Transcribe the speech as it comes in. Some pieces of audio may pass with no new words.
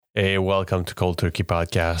Hey, welcome to Cold Turkey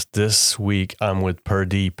Podcast. This week I'm with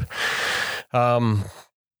Pardeep. Um,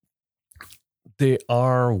 there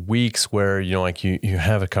are weeks where you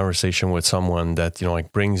have a conversation with someone that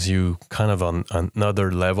brings you kind of on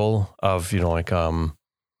another level of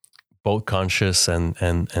both conscious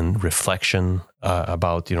and reflection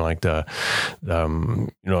about kind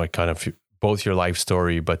of both your life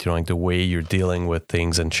story, but the way you're dealing with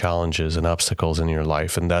things and challenges and obstacles in your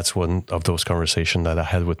life. And that's one of those conversations that I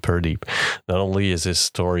had with Pardeep. Not only is his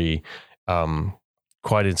story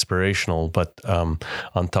quite inspirational, but on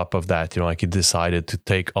top of that, he decided to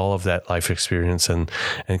take all of that life experience and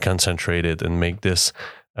concentrate it and make this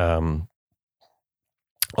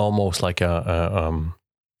almost like a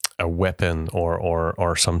weapon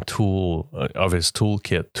or some tool of his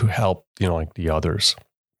toolkit to help the others.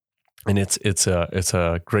 And it's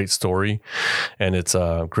a great story, and it's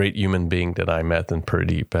a great human being that I met in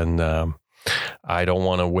Pardeep. And I don't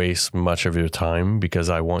want to waste much of your time because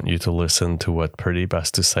I want you to listen to what Pardeep has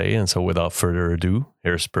to say. And so without further ado,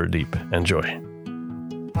 here's Pardeep. Enjoy.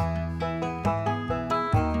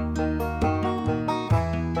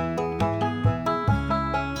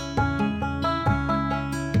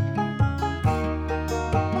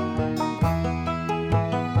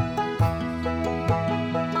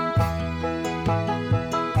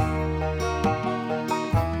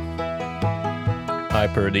 Hi,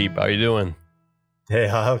 Pardeep. How you doing? Hey,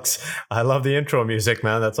 Alex. I love the intro music,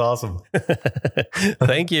 man. That's awesome.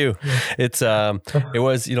 Thank you. It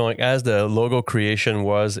was, as the logo creation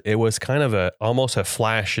was, it was kind of almost a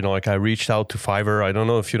flash, I reached out to Fiverr. I don't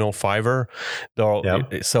know if you know Fiverr.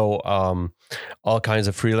 Yep. So, all kinds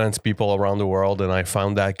of freelance people around the world. And I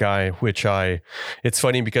found that guy, it's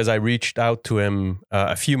funny because I reached out to him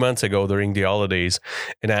a few months ago during the holidays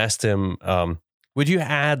and asked him, would you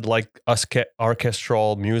add like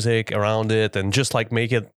orchestral music around it and just like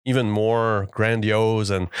make it even more grandiose?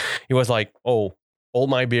 And he was like, "Oh, hold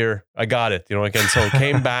my beer, I got it." And so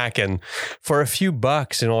came back and for a few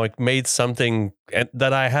bucks, made something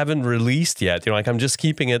that I haven't released yet. I'm just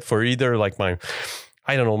keeping it for either like my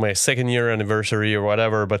second year anniversary or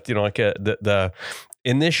whatever. But the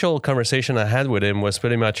initial conversation I had with him was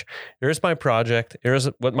pretty much, here's my project, here's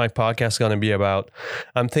what my podcast is going to be about.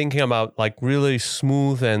 I'm thinking about like really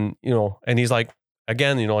smooth and he's like,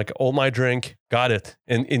 again, hold my drink, got it.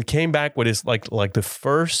 And came back with his like the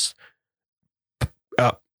first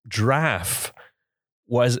draft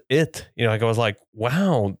was it. I was like,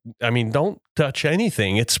 wow, I mean, don't touch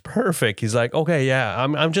anything. It's perfect. He's like, okay, yeah,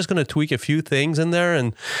 I'm just going to tweak a few things in there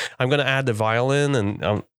and I'm going to add the violin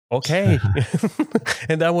and okay.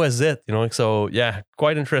 And that was it, so yeah,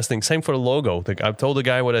 quite interesting. Same for the logo. I've told the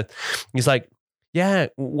guy he's like, yeah,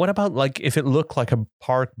 what about like if it looked like a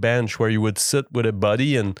park bench where you would sit with a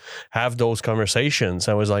buddy and have those conversations?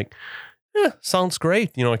 I was like, yeah, sounds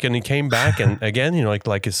great. And he came back and again,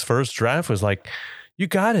 like his first draft was like, you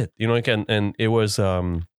got it, and it was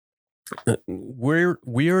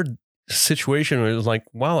weird situation where it was like,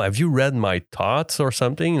 wow, have you read my thoughts or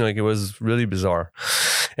something? It was really bizarre.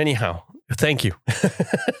 Anyhow, thank you.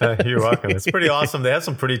 You're welcome. It's pretty awesome. They have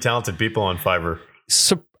some pretty talented people on Fiverr.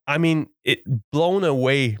 So, I mean, it blown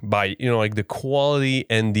away by, the quality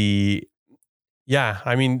and you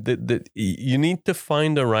need to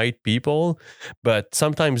find the right people, but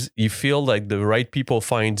sometimes you feel like the right people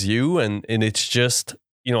finds you and it's just,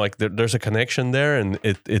 there's a connection there and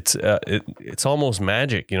it's almost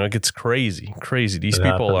magic, it's crazy. These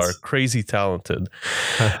people are crazy talented.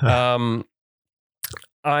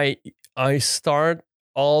 I start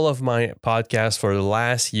all of my podcasts for the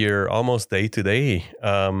last year, almost day to day,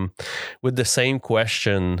 with the same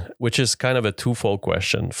question, which is kind of a twofold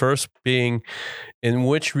question. First being, in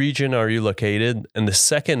which region are you located? And the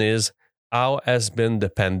second is, how has been the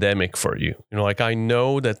pandemic for you? I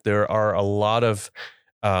know that there are a lot of,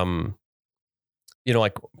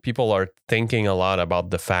 people are thinking a lot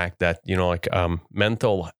about the fact that,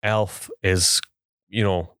 mental health is,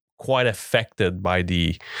 quite affected by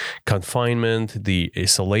the confinement, the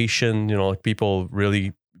isolation, people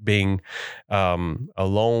really being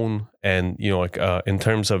alone and, in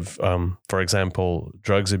terms of, for example,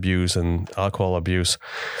 drugs abuse and alcohol abuse,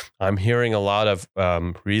 I'm hearing a lot of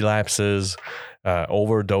relapses,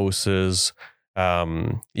 overdoses,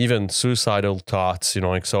 even suicidal thoughts,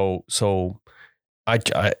 so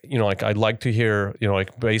I'd like to hear,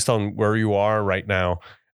 based on where you are right now,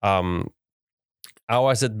 how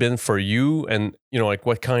has it been for you? And,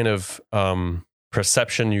 what kind of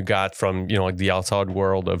perception you got from, the outside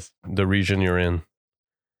world of the region you're in?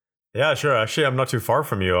 Yeah, sure. Actually, I'm not too far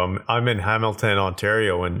from you. I'm in Hamilton,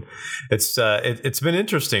 Ontario, and it's been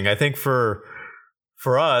interesting. I think for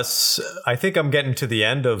For us, I think I'm getting to the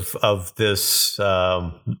end of this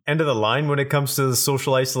end of the line when it comes to the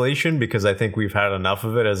social isolation, because I think we've had enough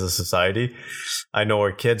of it as a society. I know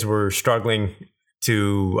our kids were struggling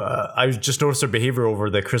to, I just noticed their behavior over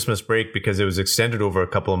the Christmas break, because it was extended over a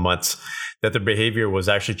couple of months, that their behavior was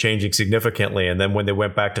actually changing significantly. And then when they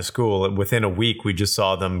went back to school, within a week, we just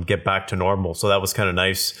saw them get back to normal. So that was kind of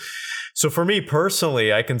nice. So for me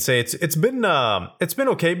personally, I can say it's been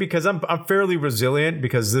okay, because I'm fairly resilient,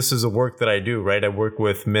 because this is a work that I do, right? I work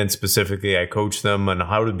with men specifically. I coach them on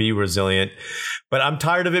how to be resilient, but I'm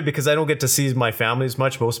tired of it because I don't get to see my family as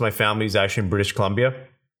much. Most of my family is actually in British Columbia.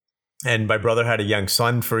 And my brother had a young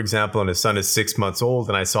son, for example, and his son is 6 months old.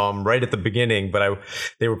 And I saw him right at the beginning, but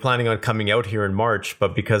they were planning on coming out here in March,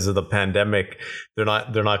 but because of the pandemic, they're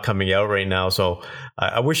not coming out right now. So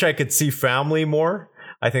I wish I could see family more.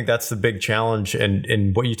 I think that's the big challenge.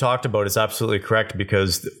 And what you talked about is absolutely correct,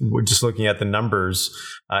 because we're just looking at the numbers.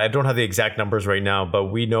 I don't have the exact numbers right now,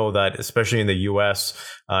 but we know that especially in the US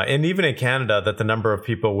and even in Canada, that the number of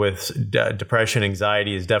people with depression,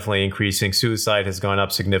 anxiety is definitely increasing. Suicide has gone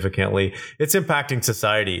up significantly. It's impacting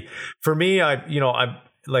society. For me, I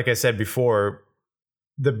like I said before,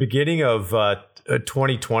 the beginning of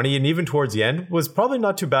 2020 and even towards the end was probably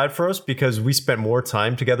not too bad for us, because we spent more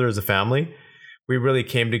time together as a family. We really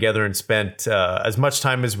came together and spent as much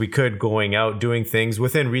time as we could going out, doing things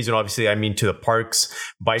within reason. Obviously, I mean, to the parks,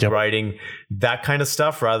 bike riding, that kind of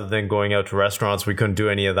stuff, rather than going out to restaurants. We couldn't do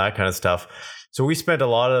any of that kind of stuff. So we spent a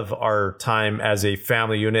lot of our time as a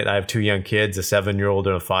family unit. I have 2 young kids, a 7-year-old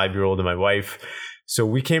and a 5-year-old, and my wife. So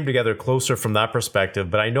we came together closer from that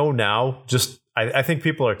perspective. But I know now, I think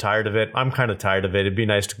people are tired of it. I'm kind of tired of it. It'd be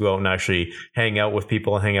nice to go out and actually hang out with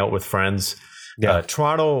people, hang out with friends. Yeah.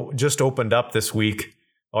 Toronto just opened up this week,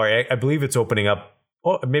 or I believe it's opening up.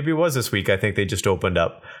 Oh, maybe it was this week. I think they just opened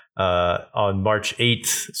up on March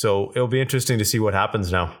 8th. So it'll be interesting to see what happens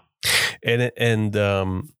now. And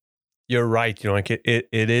you're right. Like it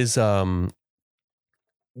is. My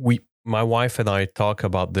wife and I talk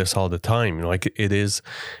about this all the time. Like it is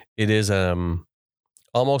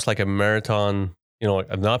almost like a marathon. Like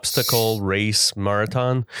an obstacle race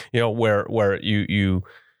marathon. Where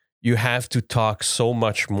you have to talk so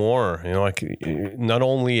much more, like not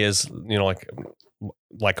only is,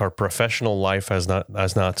 like our professional life has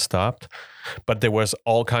not stopped, but there was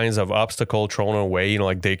all kinds of obstacle thrown away,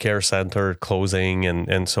 like daycare center closing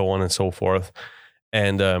and so on and so forth.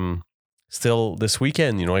 And still this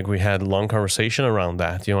weekend, like we had a long conversation around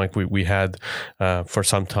that, like we had for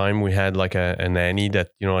some time, we had like a nanny that,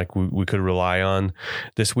 like we could rely on.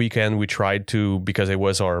 This weekend we tried to, because it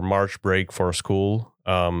was our March break for school.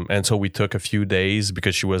 And so we took a few days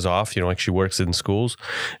because she was off, like she works in schools.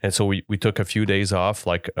 And so we took a few days off,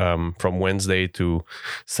 like from Wednesday to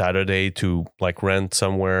Saturday, to like rent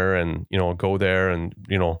somewhere and, go there and,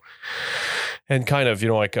 and kind of,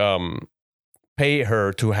 like pay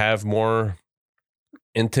her to have more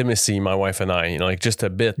intimacy, my wife and I, like just a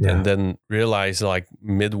bit. Yeah. And then realize like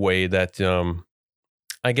midway that,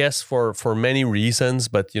 I guess for many reasons,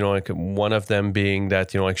 but like one of them being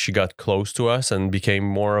that like she got close to us and became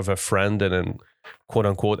more of a friend and a quote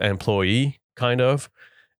unquote employee kind of.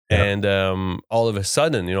 Yeah. And all of a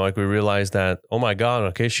sudden, like we realized that, oh my God,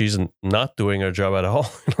 okay, she's not doing her job at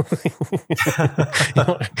all.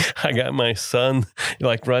 I got my son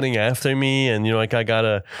like running after me, and like I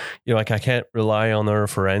gotta, like I can't rely on her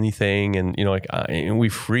for anything, and like and we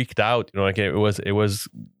freaked out. Like it was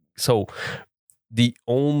so. The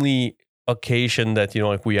only occasion that,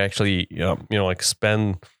 like we actually, like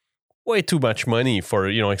spend way too much money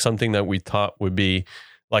for, like something that we thought would be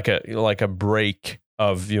like a break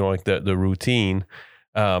of, like the routine,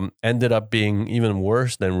 ended up being even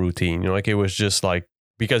worse than routine. Like it was just like,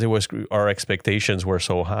 because it was, our expectations were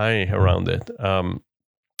so high around it.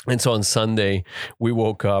 And so on Sunday we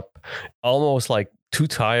woke up almost like too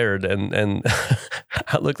tired, and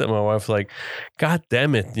I looked at my wife like, God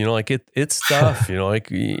damn it, like it's tough, like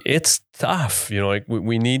it's tough, like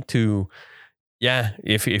we need to,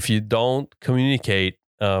 if you don't communicate,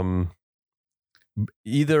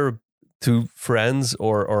 either to friends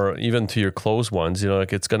or even to your close ones,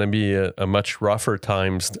 like it's going to be a much rougher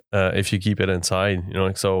times if you keep it inside,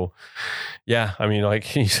 like, so yeah, I mean,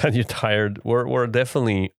 like you said, you're tired. We're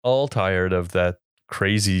definitely all tired of those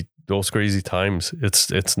crazy times.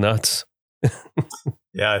 It's nuts.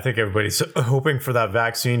 Yeah, I think everybody's hoping for that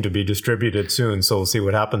vaccine to be distributed soon, so we'll see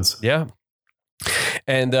what happens. Yeah.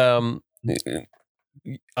 And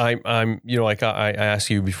I'm, like I asked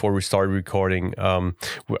you before we started recording.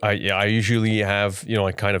 I usually have,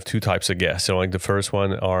 like kind of two types of guests. Like the first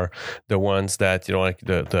one are the ones that, like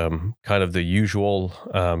the kind of the usual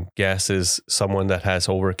guest is someone that has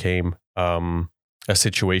overcame a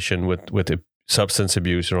situation with a substance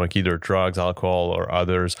abuse, like either drugs, alcohol, or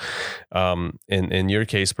others. In your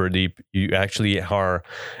case, Pradeep, you actually are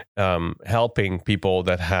helping people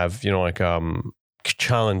that have,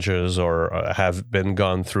 challenges or have been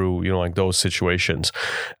gone through, like those situations.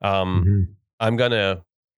 I'm gonna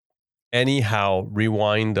anyhow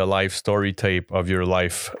rewind the life story tape of your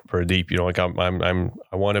life, Pradeep.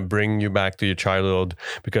 I want to bring you back to your childhood,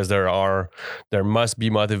 because there must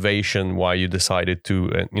be motivation why you decided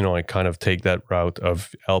to kind of take that route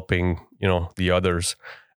of helping the others.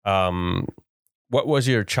 What was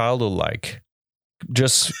your childhood like?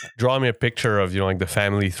 Just draw me a picture of like the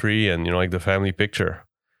family tree and like the family picture.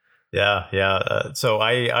 Yeah. So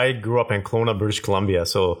I grew up in Kelowna, British Columbia,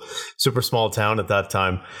 so super small town at that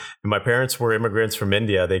time. And my parents were immigrants from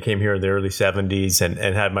India. They came here in the early 70s and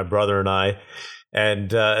had my brother and I.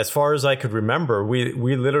 And as far as I could remember,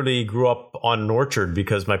 we literally grew up on an orchard,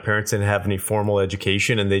 because my parents didn't have any formal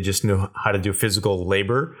education and they just knew how to do physical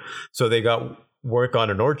labor. So they got work on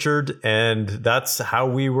an orchard, and that's how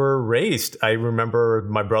we were raised. I remember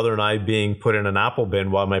my brother and I being put in an apple bin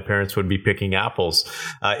while my parents would be picking apples.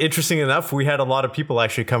 Interesting enough, we had a lot of people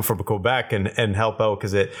actually come from Quebec and help out,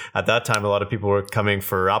 because at that time a lot of people were coming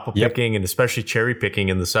for apple picking, and especially cherry picking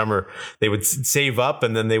in the summer. They would save up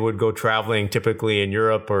and then they would go traveling, typically in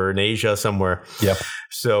Europe or in Asia somewhere. Yep.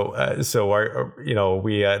 So our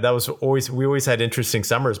we always had interesting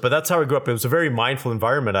summers, but that's how I grew up. It was a very mindful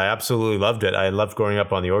environment. I absolutely loved it. I loved growing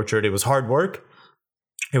up on the orchard. It was hard work.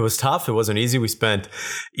 It was tough. It wasn't easy. We spent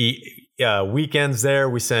weekends there.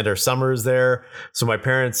 We spent our summers there. So my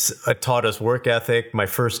parents taught us work ethic.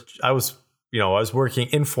 I was working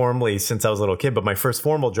informally since I was a little kid, but my first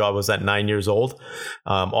formal job was at 9 years old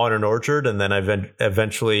on an orchard. And then I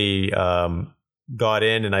eventually got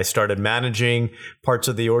in and I started managing parts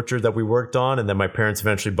of the orchard that we worked on. And then my parents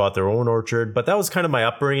eventually bought their own orchard. But that was kind of my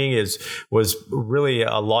upbringing, was really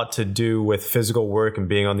a lot to do with physical work and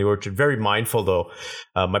being on the orchard. Very mindful though.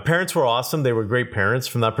 My parents were awesome. They were great parents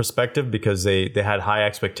from that perspective, because they had high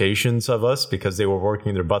expectations of us, because they were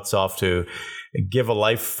working their butts off to give a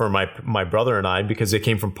life for my brother and I, because they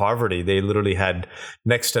came from poverty. They literally had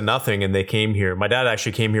next to nothing, and they came here. My dad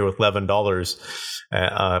actually came here with $11.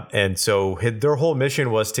 And so their whole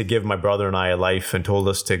mission was to give my brother and I a life, and told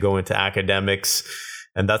us to go into academics.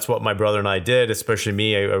 And that's what my brother and I did, especially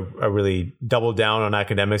me. I really doubled down on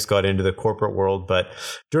academics, got into the corporate world. But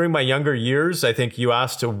during my younger years, I think you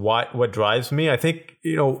asked what drives me. I think,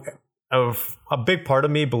 a big part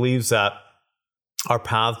of me believes that our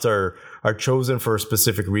paths are chosen for a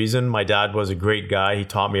specific reason. My dad was a great guy. He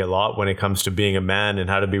taught me a lot when it comes to being a man and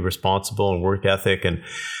how to be responsible and work ethic. And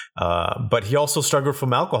but he also struggled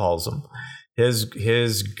from alcoholism.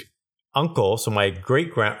 His uncle, so my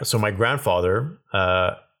grandfather,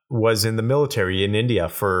 was in the military in India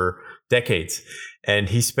for decades. And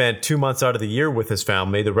he spent 2 months out of the year with his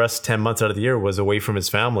family. The rest 10 months out of the year was away from his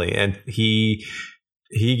family. And he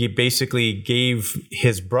basically gave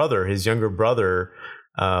his younger brother,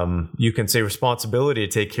 you can say, responsibility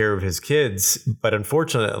to take care of his kids. But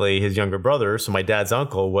unfortunately, his younger brother, so my dad's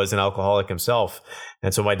uncle, was an alcoholic himself.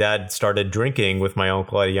 And so my dad started drinking with my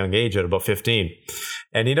uncle at a young age, at about 15.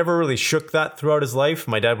 And he never really shook that throughout his life.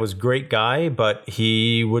 My dad was a great guy, but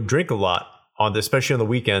he would drink a lot, especially on the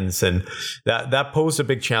weekends. And that posed a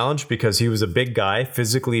big challenge, because he was a big guy,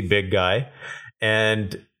 physically big guy.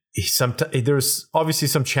 And there's obviously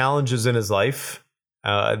some challenges in his life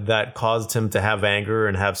that caused him to have anger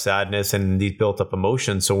and have sadness and these built up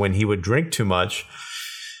emotions. So when he would drink too much,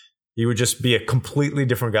 he would just be a completely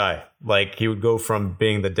different guy. Like, he would go from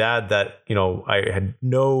being the dad that, I had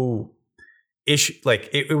no issue. Like,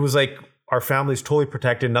 it was like our family's totally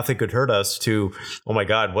protected, nothing could hurt us, to, oh my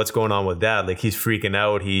God, what's going on with dad? Like, he's freaking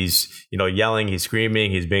out. He's, yelling, he's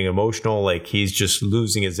screaming, he's being emotional. Like, he's just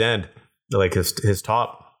losing his end, like his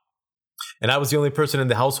top. And I was the only person in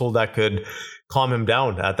the household that could calm him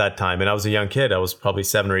down at that time. And I was a young kid. I was probably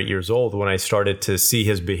 7 or 8 years old when I started to see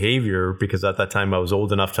his behavior, because at that time I was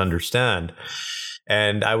old enough to understand.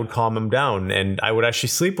 And I would calm him down, and I would actually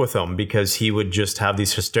sleep with him, because he would just have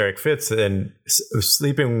these hysteric fits, and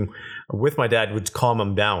sleeping with my dad would calm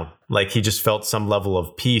him down. Like, he just felt some level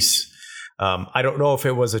of peace. I don't know if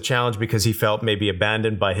it was a challenge because he felt maybe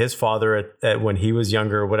abandoned by his father when he was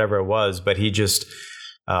younger, or whatever it was, but he just...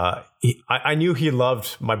 I knew he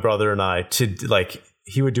loved my brother and I,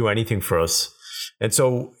 he would do anything for us. And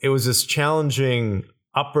so it was this challenging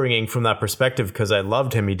upbringing from that perspective, because I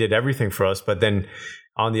loved him. He did everything for us. But then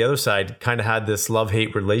on the other side, kind of had this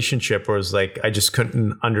love-hate relationship where it was like, I just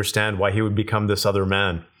couldn't understand why he would become this other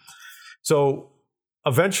man. So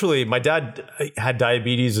eventually my dad had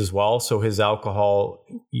diabetes as well. So his alcohol,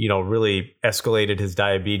 really escalated his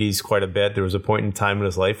diabetes quite a bit. There was a point in time in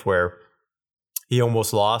his life where he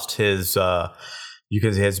almost lost his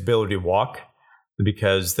ability to walk,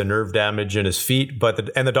 because the nerve damage in his feet. But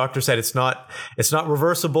the doctor said it's not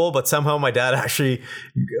reversible. But somehow my dad actually,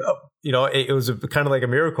 it was kind of like a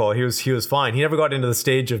miracle. He was fine. He never got into the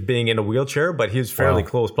stage of being in a wheelchair, but he was fairly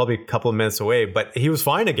close, probably a couple of minutes away. But he was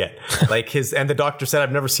fine again. And the doctor said,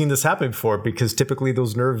 I've never seen this happen before, because typically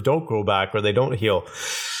those nerves don't grow back or they don't heal.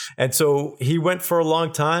 And so he went for a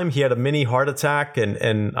long time. He had a mini heart attack and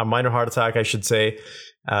a minor heart attack, I should say.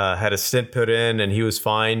 Had a stent put in, and he was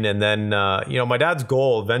fine. And then, my dad's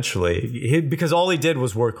goal eventually, because all he did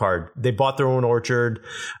was work hard. They bought their own orchard.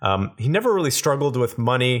 He never really struggled with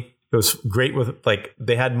money. It was great with,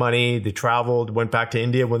 they had money, they traveled, went back to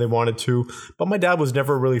India when they wanted to. But my dad was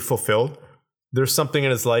never really fulfilled. There's something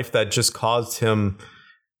in his life that just caused him,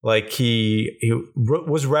 he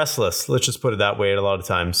was restless. Let's just put it that way a lot of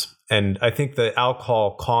times. And I think the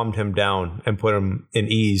alcohol calmed him down and put him in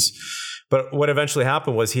ease. But what eventually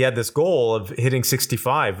happened was he had this goal of hitting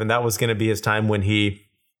 65, and that was going to be his time when he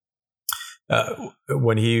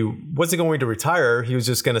wasn't going to retire. He was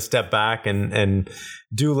just going to step back and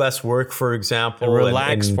do less work, for example. And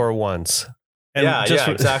relax for once. And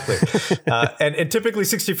exactly. And typically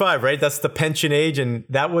 65, right? That's the pension age. And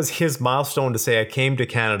that was his milestone to say, I came to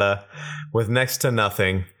Canada with next to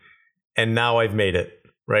nothing, and now I've made it.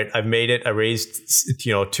 Right. I've made it. I raised,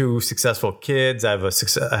 2 successful kids. I have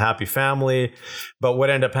a happy family. But what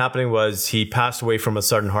ended up happening was he passed away from a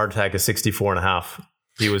sudden heart attack at 64 and a half.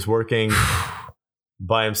 He was working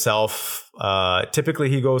by himself.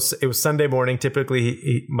 Typically it was Sunday morning.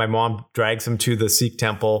 Typically my mom drags him to the Sikh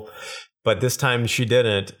temple, but this time she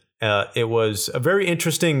didn't. It was a very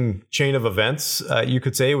interesting chain of events. You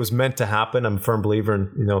could say it was meant to happen. I'm a firm believer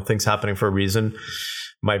in, things happening for a reason.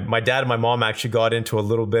 My dad and my mom actually got into a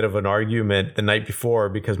little bit of an argument the night before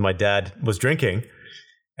because my dad was drinking.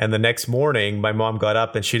 And the next morning, my mom got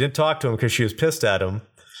up and she didn't talk to him because she was pissed at him.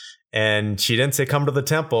 And she didn't say, come to the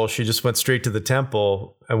temple. She just went straight to the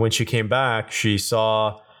temple. And when she came back, she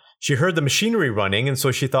heard the machinery running. And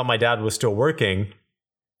so she thought my dad was still working.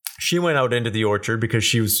 She went out into the orchard because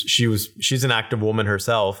she's an active woman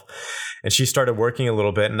herself. And she started working a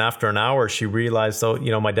little bit. And after an hour, she realized,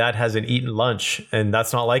 my dad hasn't eaten lunch, and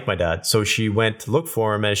that's not like my dad. So she went to look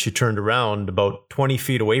for him. As she turned around, about 20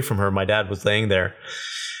 feet away from her, my dad was laying there.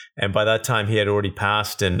 And by that time, he had already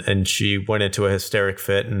passed, and she went into a hysteric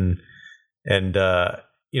fit. And that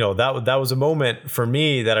was a moment for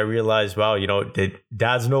me that I realized, wow,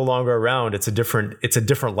 dad's no longer around. It's a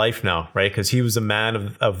different life now, right? Because he was a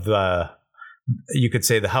man of the, you could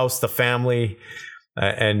say, the house, the family.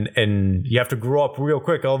 And you have to grow up real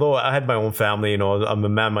quick. Although I had my own family, I'm a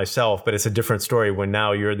man myself, but it's a different story when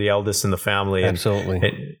now you're the eldest in the family.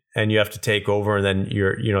 Absolutely. And you have to take over, and then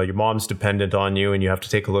your mom's dependent on you, and you have to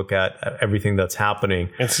take a look at everything that's happening.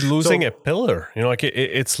 It's losing a pillar,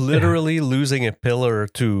 it's literally losing a pillar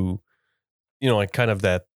to, kind of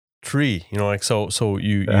that tree, so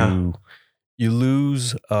you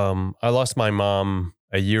lose, I lost my mom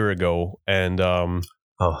a year ago, and,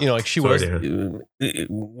 she was,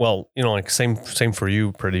 same for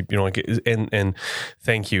you, pretty, and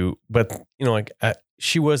thank you. But,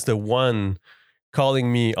 she was the one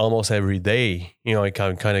calling me almost every day,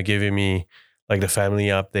 kind of giving me like the family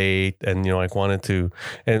update, and, wanted to,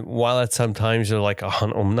 and while at sometimes you're like,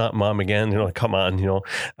 oh, I'm not mom again, come on,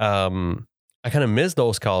 I kind of miss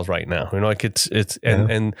those calls right now,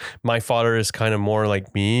 and my father is kind of more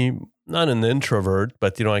like me, not an introvert,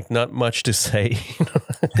 but not much to say,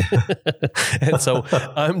 and so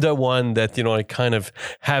I'm the one that I kind of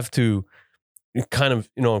have to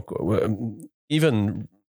even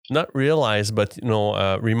not realize, but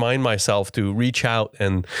remind myself to reach out,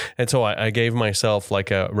 and so I gave myself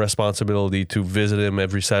like a responsibility to visit him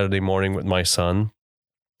every Saturday morning with my son,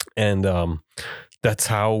 and that's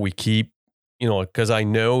how we keep, because I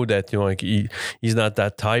know that he's not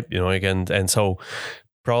that type, and so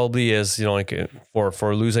probably as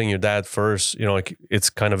for losing your dad first,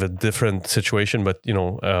 it's kind of a different situation, but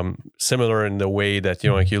similar in the way that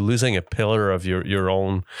you're losing a pillar of your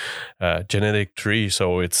own genetic tree.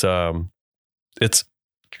 So it's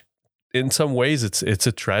in some ways it's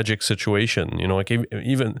a tragic situation,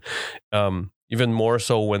 even more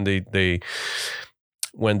so when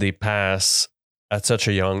they pass. at such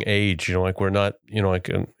a young age, like we're not, like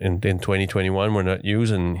in 2021, we're not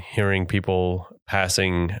using hearing people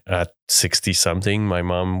passing at 60 something. My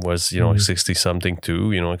mom was, 60 something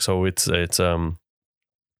too, like, so it's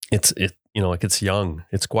young.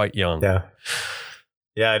 It's quite young. Yeah.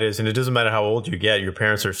 Yeah, it is. And it doesn't matter how old you get, your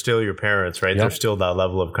parents are still your parents, right? Yep. There's still that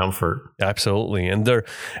level of comfort. Absolutely. And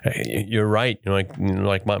you're right. Like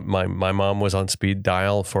my mom was on speed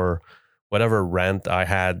dial for whatever rant I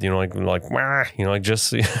had,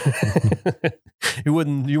 just you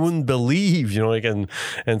wouldn't believe, and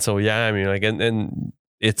so, yeah, I mean, like, and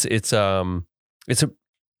it's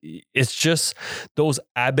just those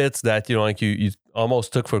habits that, you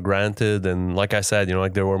almost took for granted. And like I said,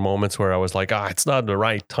 like there were moments where I was like, it's not the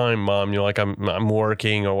right time, Mom, like I'm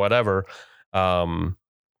working or whatever.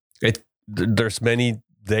 There's many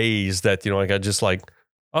days that, I just like,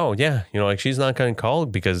 oh yeah, like she's not going to call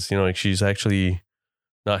because, like she's actually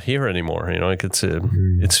not here anymore. Like it's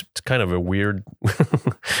kind of a weird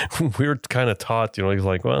kind of thought, it's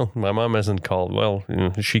like, well, my mom hasn't called. Well,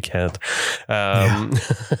 she can't. And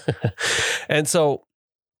so,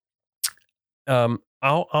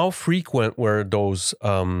 how frequent were those,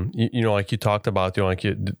 like you talked about, like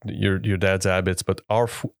your dad's habits, but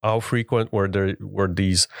how frequent were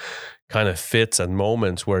these kind of fits and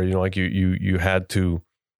moments where, like you had to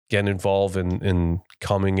get involved in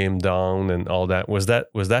calming him down and all that? Was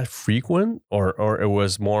that frequent, or it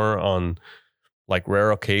was more on like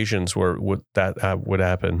rare occasions where would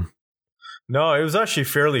happen? No, it was actually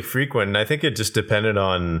fairly frequent, and I think it just depended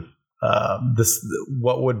on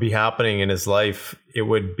what would be happening in his life. It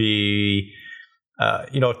would be,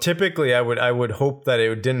 typically I would hope that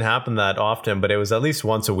it didn't happen that often, but it was at least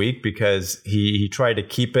once a week, because he tried to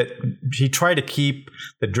keep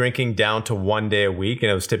the drinking down to 1 day a week,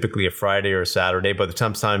 and it was typically a Friday or a Saturday, but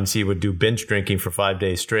sometimes he would do binge drinking for 5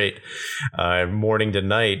 days straight, morning to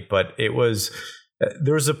night. But there was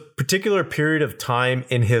a particular period of time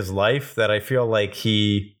in his life that I feel like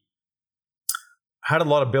he had a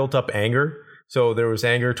lot of built up anger. So there was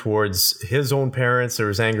anger towards his own parents. There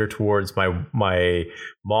was anger towards my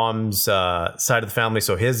mom's side of the family,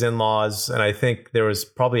 so his in-laws. And I think there was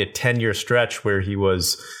probably a 10-year stretch where he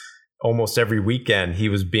was almost every weekend he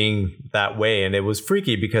was being that way. And it was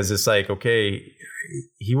freaky because it's like, okay,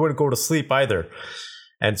 he wouldn't go to sleep either.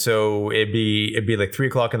 And so it'd be like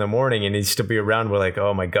 3:00 in the morning and he'd still be around. We're like,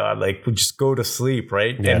 oh my God, like, we'll just go to sleep,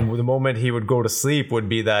 right? Yeah. And the moment he would go to sleep would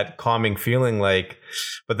be that calming feeling, like,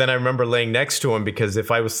 but then I remember laying next to him, because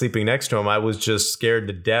if I was sleeping next to him, I was just scared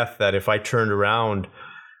to death that if I turned around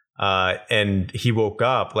and he woke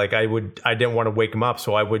up, like I didn't want to wake him up.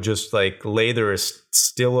 So I would just like lay there as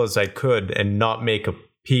still as I could and not make a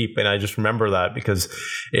peep. And I just remember that because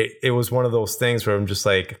it was one of those things where I'm just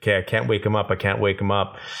like, okay, I can't wake him up.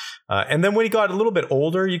 And then when he got a little bit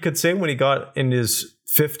older, you could say when he got in his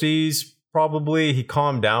 50s, probably he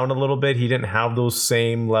calmed down a little bit. He didn't have those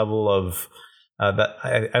same level of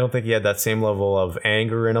I don't think he had that same level of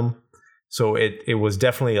anger in him. So it was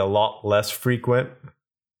definitely a lot less frequent.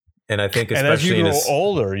 And I think especially and as you grow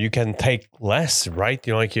older, you can take less, right?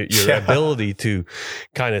 Like your ability to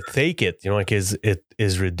kind of take it, like it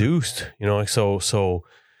is reduced, like so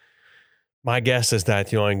my guess is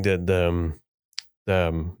that, like the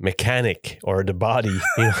mechanic or the body,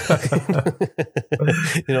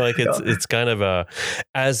 like it's kind of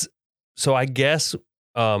so I guess,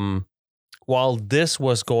 while this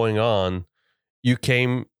was going on, you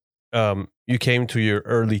came to your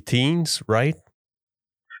early teens, right?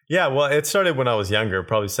 Yeah, well, it started when I was younger,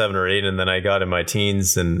 probably 7 or 8, and then I got in my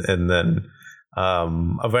teens, and then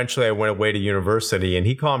eventually I went away to university, and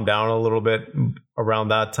he calmed down a little bit around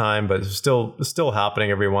that time, but it's still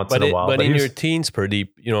happening every once in a while. But in your teens, Pradeep,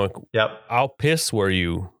 yep. How pissed were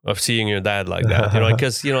you of seeing your dad like that?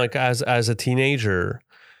 Because like as a teenager,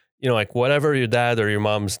 like whatever your dad or your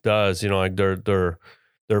mom's does, like they're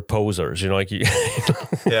posers, like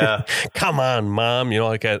yeah, come on, Mom,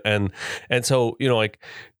 like and so like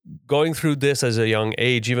going through this as a young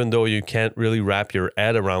age, even though you can't really wrap your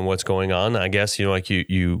head around what's going on, I guess, like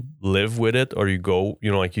you live with it, or you go,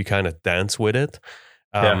 like you kind of dance with it.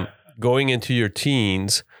 Going into your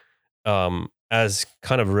teens, as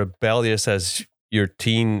kind of rebellious as your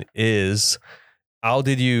teen is, how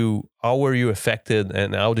were you affected,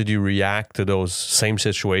 and how did you react to those same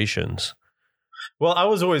situations? Well, I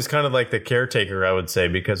was always kind of like the caretaker, I would say,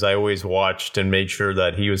 because I always watched and made sure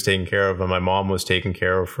that he was taken care of and my mom was taken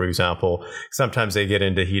care of, for example. Sometimes they get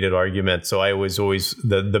into heated arguments, so I was always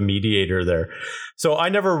the mediator there. So I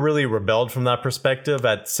never really rebelled from that perspective.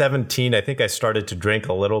 At 17, I think I started to drink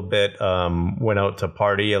a little bit, went out to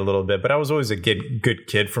party a little bit, but I was always a good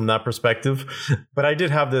kid from that perspective. But I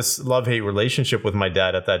did have this love-hate relationship with my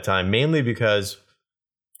dad at that time, mainly because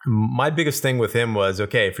my biggest thing with him was,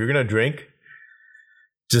 okay, if you're going to drink,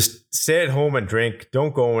 just stay at home and drink.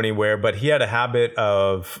 Don't go anywhere. But he had a habit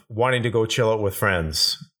of wanting to go chill out with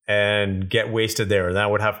friends and get wasted there. And I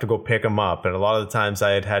would have to go pick him up. And a lot of the times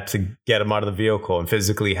I had to get him out of the vehicle and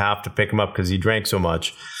physically have to pick him up because he drank so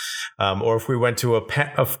much. Or if we went to a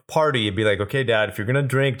party, it'd be like, okay, Dad, if you're going to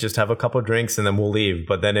drink, just have a couple of drinks and then we'll leave.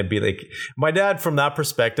 But then it'd be like, my dad, from that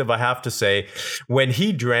perspective, I have to say, when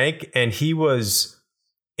he drank and he was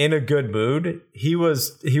in a good mood, he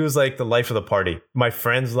was like the life of the party. My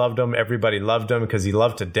friends loved him. Everybody loved him because he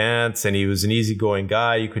loved to dance and he was an easygoing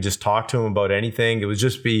guy. You could just talk to him about anything. It would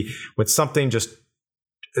just be with something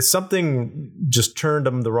just turned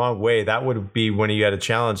him the wrong way. That would be when he had a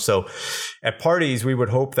challenge. So at parties, we would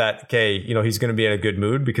hope that, okay, he's going to be in a good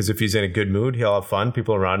mood, because if he's in a good mood, he'll have fun.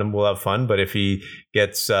 People around him will have fun. But if he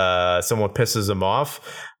gets, someone pisses him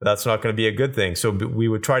off, that's not going to be a good thing. So we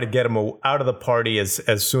would try to get him out of the party as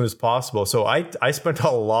soon as possible. So I spent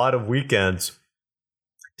a lot of weekends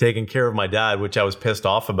taking care of my dad, which I was pissed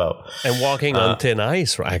off about. And walking on thin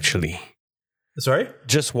ice, actually. Sorry?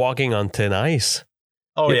 Just walking on thin ice.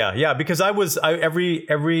 Oh yeah. Because every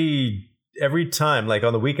time, like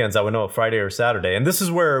on the weekends, I would know Friday or Saturday. And this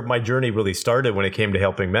is where my journey really started when it came to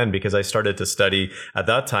helping men, because I started to study at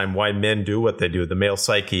that time why men do what they do, the male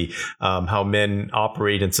psyche, how men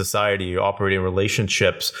operate in society, operate in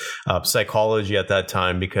relationships, psychology at that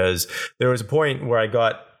time, because there was a point where I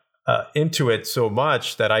got into it so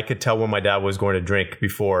much that I could tell when my dad was going to drink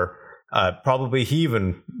before. Probably he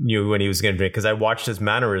even knew when he was going to drink, because I watched his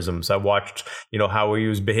mannerisms. I watched, how he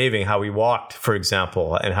was behaving, how he walked, for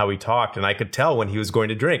example, and how he talked. And I could tell when he was going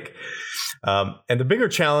to drink. And the bigger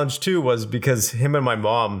challenge, too, was because him and my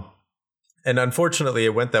mom, and unfortunately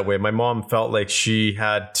it went that way. My mom felt like she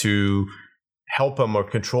had to help him or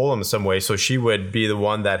control him in some way. So she would be the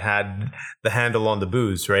one that had the handle on the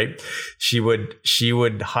booze, right? She would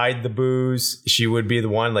hide the booze. She would be the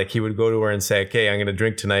one, like he would go to her and say, okay, I'm going to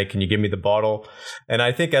drink tonight. Can you give me the bottle? And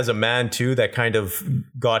I think as a man too, that kind of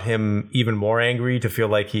got him even more angry to feel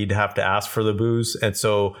like he'd have to ask for the booze. And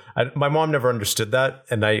so my mom never understood that.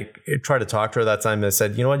 And I tried to talk to her that time and I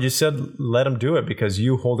said, you know what, you said, let him do it, because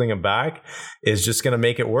you holding him back is just going to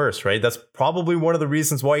make it worse, right? That's probably one of the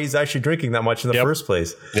reasons why he's actually drinking that much in the first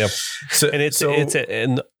place. Yep.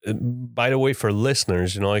 And by the way, for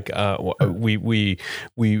listeners, we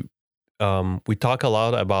talk a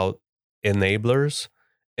lot about enablers,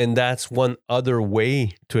 and that's one other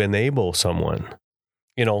way to enable someone,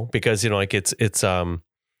 because it's kind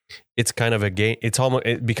of a game.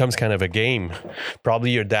 It becomes kind of a game.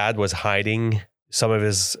 Probably your dad was hiding some of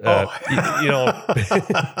his, well, he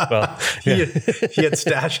had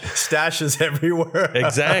stashes everywhere.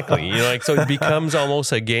 Exactly. So it becomes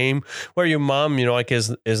almost a game where your mom,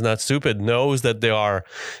 is not stupid, knows that there are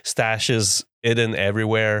stashes hidden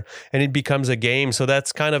everywhere, and it becomes a game. So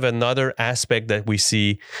that's kind of another aspect that we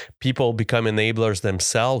see people become enablers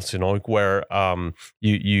themselves, where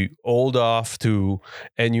you hold off to,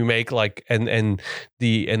 and you make and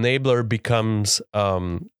the enabler becomes,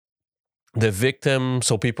 the victim.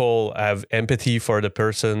 So people have empathy for the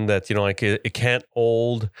person that, it can't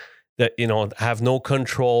hold, that, have no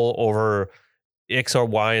control over X or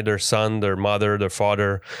Y, their son, their mother, their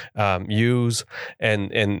father use. And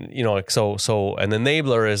so an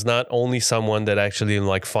enabler is not only someone that actually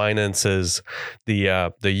finances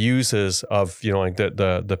the uses of,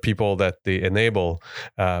 the people that they enable,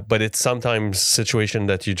 but it's sometimes situation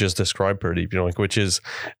that you just described, Pradeep, which is,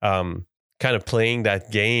 kind of playing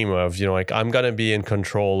that game of, I'm going to be in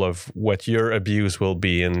control of what your abuse will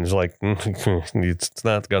be. And it's like, it's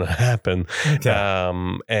not going to happen. Okay.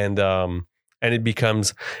 And it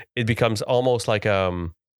becomes almost like a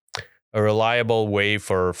reliable way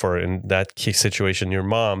for in that case situation, your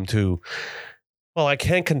mom to, well, I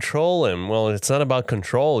can't control him. Well, it's not about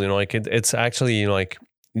control, it's actually,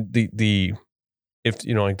 the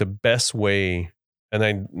best way.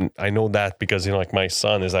 And I know that because, my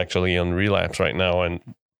son is actually on relapse right now. And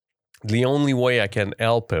the only way I can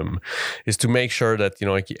help him is to make sure that, he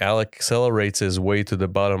accelerates his way to the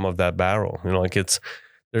bottom of that barrel.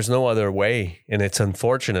 There's no other way. And it's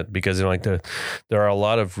unfortunate because, there are a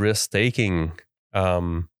lot of risk taking,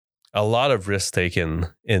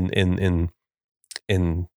 in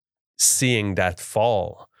in seeing that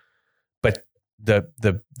fall. But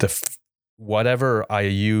the whatever I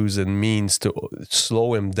use and means to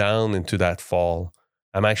slow him down into that fall,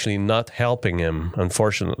 I'm actually not helping him,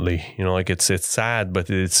 unfortunately. Like it's sad, but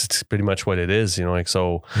it's pretty much what it is. Like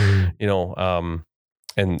so, and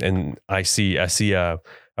I see a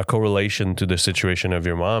correlation to the situation of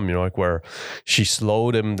your mom. Like where she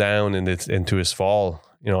slowed him down into his fall.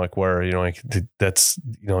 Like where like that's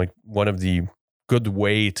like one of the good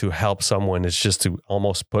way to help someone is just to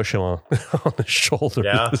almost push him on the shoulder.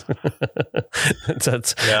 Yeah.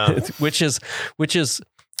 Which is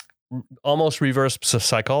almost reverse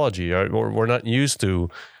psychology. We're not used to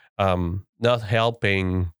not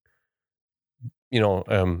helping,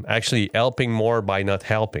 actually helping more by not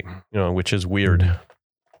helping, which is weird.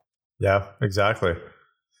 Yeah, exactly.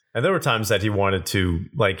 And there were times that he wanted to,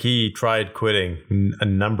 like he tried quitting a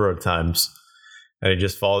number of times, and he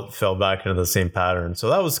just fell back into the same pattern. So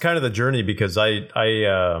that was kind of the journey, because I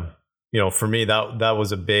for me, that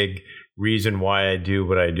was a big reason why I do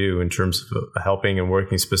what I do in terms of helping and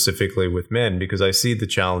working specifically with men, because I see the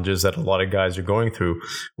challenges that a lot of guys are going through,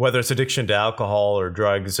 whether it's addiction to alcohol or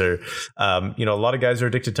drugs, or a lot of guys are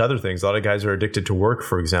addicted to other things. A lot of guys are addicted to work,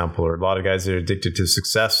 for example, or a lot of guys are addicted to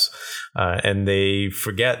success, and they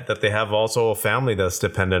forget that they have also a family that's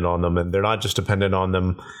dependent on them, and they're not just dependent on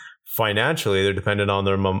them financially, they're dependent on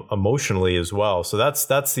them emotionally as well. So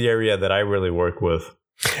that's the area that I really work with.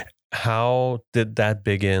 How did that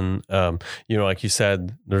begin? Like you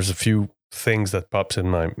said, there's a few things that pops in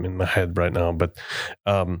my head right now, but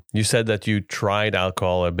you said that you tried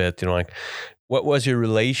alcohol a bit. Like what was your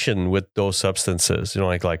relation with those substances?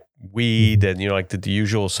 Like weed and like the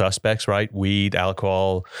usual suspects, right? Weed,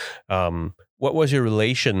 alcohol. What was your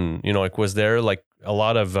relation? Like was there like a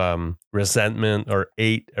lot of resentment or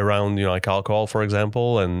hate around like alcohol, for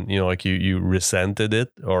example, and like you resented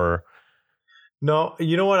it, or? No,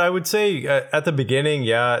 you know what I would say at the beginning,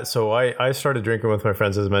 yeah. So I started drinking with my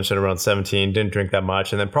friends, as I mentioned, around 17, didn't drink that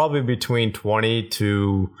much. And then probably between 20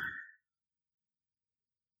 to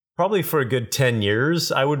probably for a good 10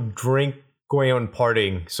 years, I would drink going out and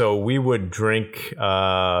partying. So we would drink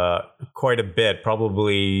quite a bit,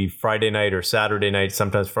 probably Friday night or Saturday night,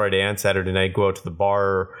 sometimes Friday and Saturday night, go out to the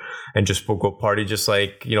bar and just go party just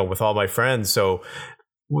like, with all my friends. So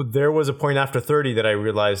there was a point after 30 that I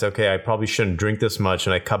realized, okay, I probably shouldn't drink this much,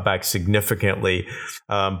 and I cut back significantly.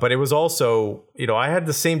 But it was also, I had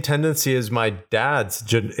the same tendency as my dad's.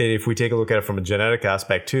 If we take a look at it from a genetic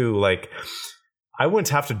aspect too, like I wouldn't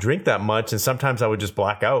have to drink that much, and sometimes I would just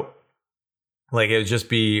black out. Like it would just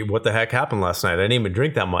be, what the heck happened last night? I didn't even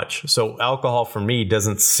drink that much. So alcohol for me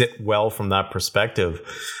doesn't sit well from that perspective.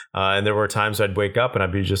 And there were times I'd wake up and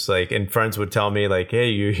I'd be just like, and friends would tell me like, hey,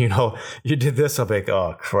 you did this. I'm like,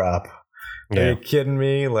 oh crap. Are you kidding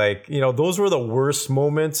me? Like, those were the worst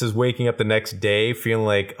moments, is waking up the next day feeling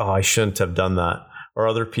like, oh, I shouldn't have done that. Or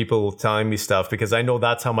other people telling me stuff, because I know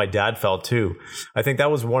that's how my dad felt too. I think that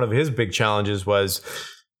was one of his big challenges, was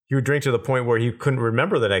he would drink to the point where he couldn't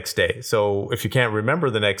remember the next day. So if you can't remember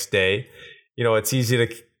the next day, it's easy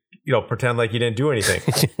to, pretend like you didn't do anything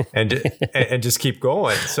and just keep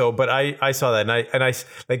going. So, but I saw that, and I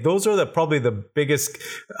like, those are probably the biggest,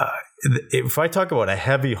 if I talk about a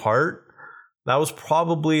heavy heart, that was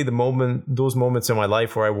probably those moments in my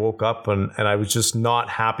life where I woke up and I was just not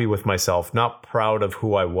happy with myself, not proud of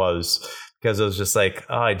who I was. Because I was just like,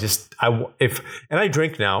 and I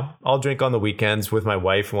drink now. I'll drink on the weekends with my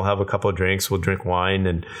wife, and we'll have a couple of drinks. We'll drink wine,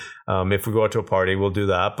 and if we go out to a party, we'll do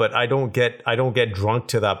that. But I don't get drunk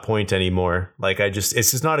to that point anymore. Like it's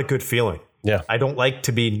just not a good feeling. Yeah, I don't like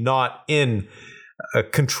to be not in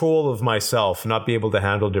control of myself, not be able to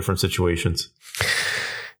handle different situations.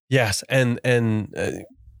 Yes, and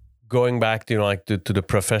going back to to the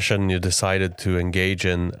profession you decided to engage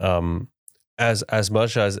in. As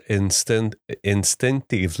much as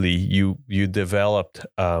instinctively you developed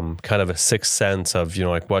kind of a sixth sense of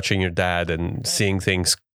like watching your dad and seeing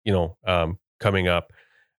things coming up.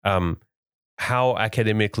 How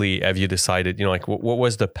academically have you decided? What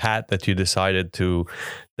was the path that you decided to?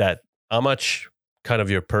 How much kind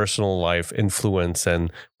of your personal life influence,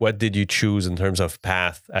 and what did you choose in terms of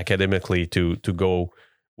path academically to go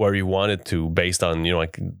where you wanted to, based on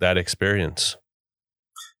that experience?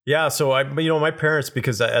 Yeah, so my parents,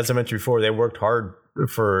 because as I mentioned before, they worked hard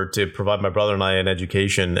to provide my brother and I an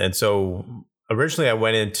education, and so originally I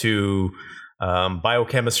went into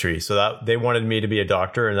biochemistry. So that they wanted me to be a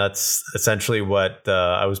doctor, and that's essentially what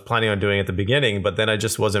I was planning on doing at the beginning. But then I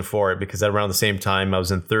just wasn't for it, because around the same time I was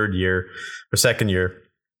in second year,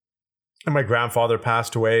 and my grandfather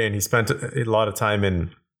passed away, and he spent a lot of time in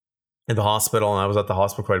in the hospital, and I was at the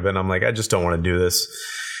hospital quite a bit. And I'm like, I just don't want to do this.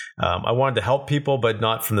 I wanted to help people, but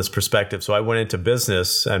not from this perspective. So I went into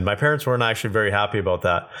business, and my parents weren't actually very happy about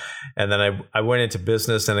that. And then I went into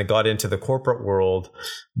business, and I got into the corporate world.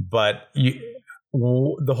 But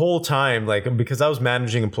the whole time, like, because I was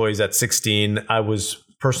managing employees at 16, I was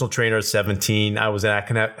personal trainer at 17. I was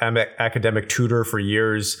an academic tutor for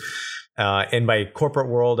years. In my corporate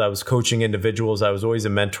world, I was coaching individuals. I was always a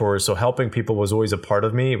mentor. So helping people was always a part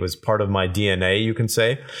of me. It was part of my DNA, you can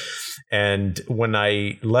say. And when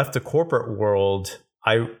I left the corporate world,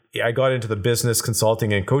 I got into the business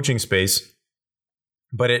consulting and coaching space,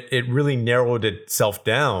 but it really narrowed itself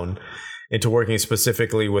down into working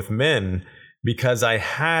specifically with men, because I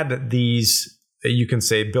had these, you can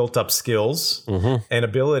say, built up skills and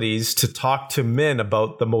abilities to talk to men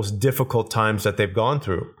about the most difficult times that they've gone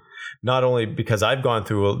through. Not only because I've gone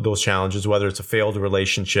through those challenges, whether it's a failed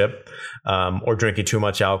relationship or drinking too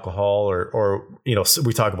much alcohol, or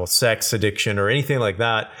we talk about sex addiction or anything like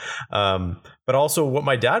that, but also what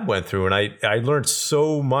my dad went through. And I learned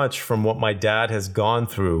so much from what my dad has gone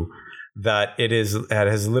through, that it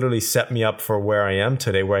has literally set me up for where I am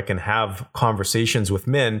today, where I can have conversations with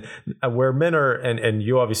men, where men are, and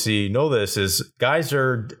you obviously know this, is guys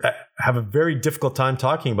have a very difficult time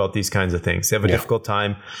talking about these kinds of things. They have a difficult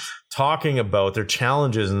time talking about their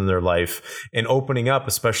challenges in their life and opening up,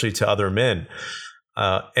 especially to other men.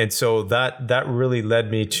 And so that really led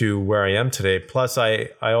me to where I am today. Plus, I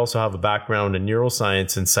also have a background in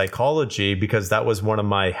neuroscience and psychology, because that was one of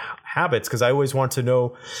my habits, because I always want to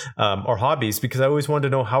know, or hobbies, because I always wanted to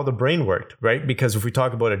know how the brain worked, right? Because if we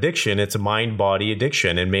talk about addiction, it's a mind-body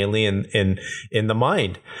addiction, and mainly in the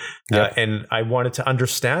mind. And I wanted to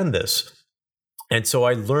understand this. And so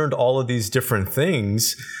I learned all of these different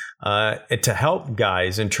things to help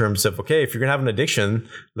guys in terms of, okay, if you're gonna have an addiction,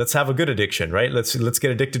 let's have a good addiction, right? Let's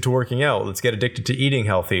get addicted to working out. Let's get addicted to eating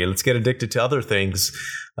healthy. Let's get addicted to other things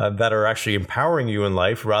that are actually empowering you in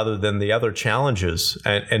life, rather than the other challenges.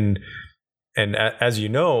 And as you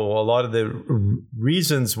know, a lot of the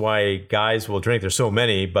reasons why guys will drink, there's so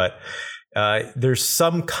many, but there's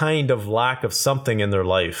some kind of lack of something in their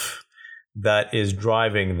life that is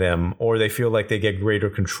driving them, or they feel like they get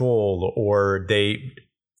greater control, or they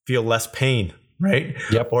feel less pain, right?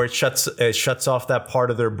 Yep. Or it shuts off that part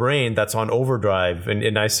of their brain that's on overdrive.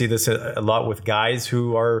 And I see this a lot with guys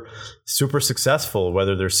who are super successful,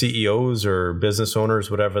 whether they're CEOs or business owners,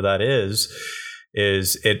 whatever that is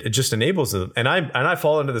it just enables them. And I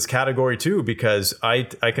fall into this category too, because I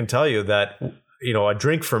can tell you that, a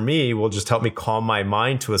drink for me will just help me calm my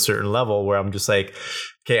mind to a certain level, where I'm just like,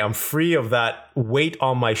 okay, I'm free of that weight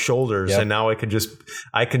on my shoulders. And now I can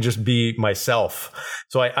just be myself.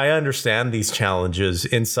 So I understand these challenges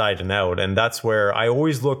inside and out. And that's where I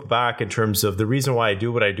always look back in terms of the reason why I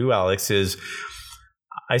do what I do, Alex, is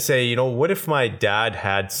I say, what if my dad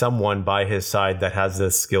had someone by his side that has the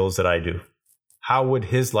skills that I do? How would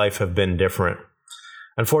his life have been different?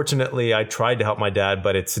 Unfortunately, I tried to help my dad,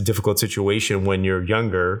 but it's a difficult situation when you're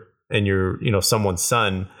younger and you're, someone's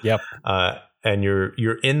son. Yep. And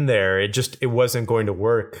you're in there. It wasn't going to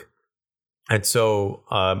work. And so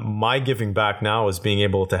my giving back now is being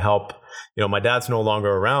able to help. My dad's no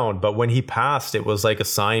longer around, but when he passed, it was like a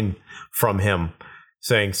sign from him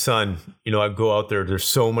saying, son, I go out there. There's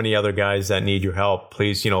so many other guys that need your help.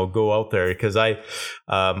 Please, go out there. Because I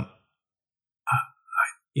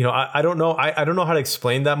don't know. I don't know how to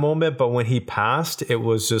explain that moment, but when he passed, it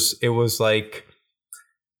was just like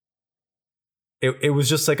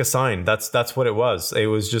a sign. That's what it was. It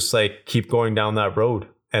was just like, keep going down that road.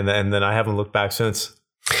 And then I haven't looked back since.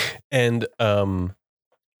 And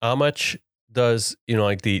how much does,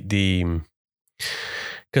 like the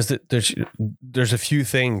because there's a few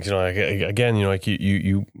things, again, like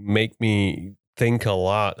you make me think a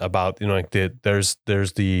lot about, there's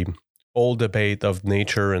the old debate of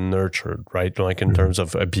nature and nurture, right? Like in terms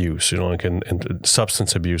of abuse, like in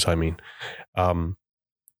substance abuse, I mean,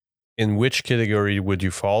 in which category would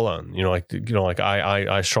you fall on?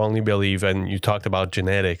 I strongly believe, and you talked about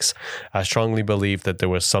genetics. I strongly believe that there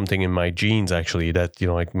was something in my genes actually that,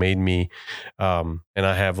 made me, and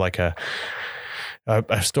I have like a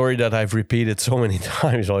story that I've repeated so many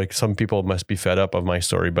times, like some people must be fed up of my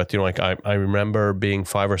story, but, I remember being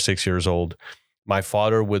 5 or 6 years old. My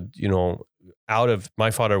father would,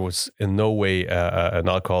 my father was in no way an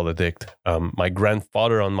alcohol addict. My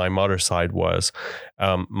grandfather on my mother's side was.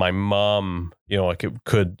 My mom,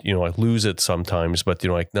 could lose it sometimes, but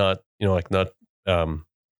not.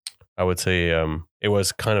 I would say it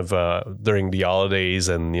was kind of during the holidays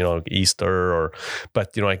and Easter,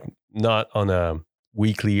 but not on a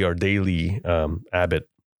weekly or daily habit.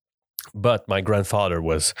 But my grandfather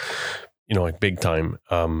was, like big time,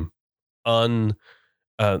 un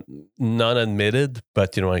not admitted,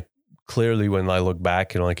 but like clearly when I look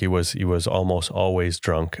back, like he was almost always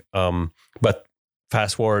drunk. But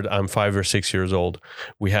fast forward, I'm 5 or 6 years old.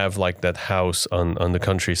 We have like that house on the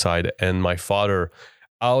countryside, and my father,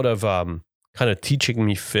 out of kind of teaching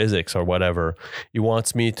me physics or whatever, he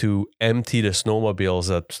wants me to empty the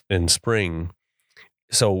snowmobiles in spring.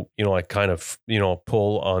 So I kind of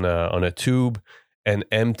pull on a tube and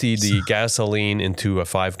empty the gasoline into a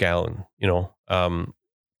 5-gallon.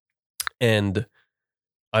 And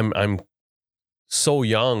I'm so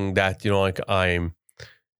young that like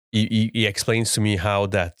he explains to me how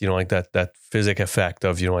that like that physics effect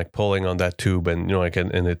of like pulling on that tube and like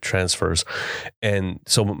and it transfers. And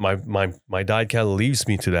so my dad kind of leaves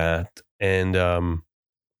me to that, and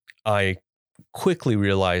I quickly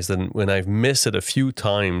realized that when I've missed it a few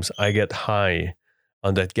times, I get high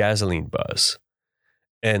on that gasoline buzz.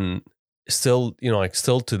 And still, like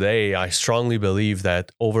still today, I strongly believe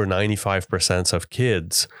that over 95% of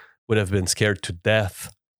kids would have been scared to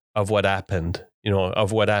death of what happened,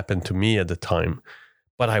 of what happened to me at the time.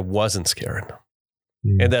 But I wasn't scared.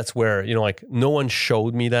 And that's where, like no one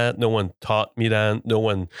showed me that. No one taught me that. No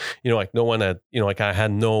one, like no one had, like I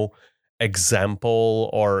had no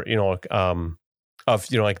example or,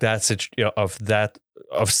 of, like that,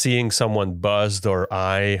 of seeing someone buzzed or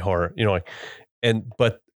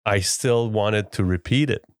but I still wanted to repeat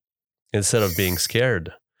it instead of being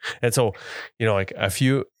scared. And so, like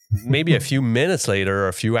maybe a few minutes later or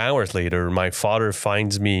a few hours later, my father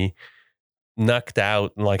finds me knocked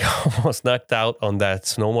out, like almost knocked out on that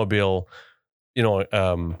snowmobile,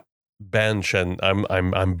 bench, and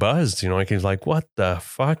I'm buzzed, like he's like, what the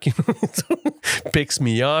fuck? Picks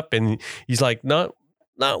me up, and he's like not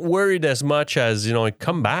worried as much as, like,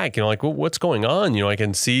 come back, like, what's going on, like,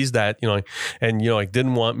 and sees that, and, like,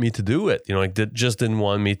 didn't want me to do it, like, just didn't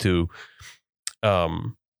want me to,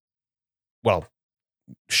 well,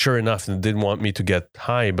 sure enough, didn't want me to get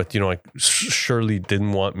high, but, like, surely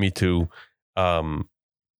didn't want me to,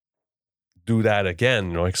 do that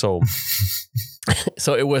again, like, so,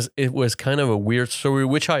 so it was kind of a weird story,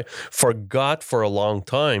 which I forgot for a long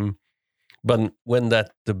time, but when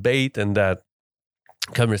that debate and that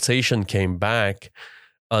conversation came back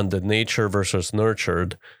on the nature versus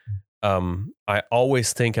nurtured, I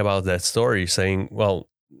always think about that story, saying, well,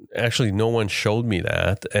 actually no one showed me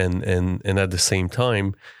that, and at the same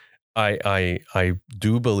time I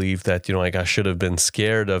do believe that, like, I should have been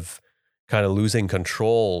scared of kind of losing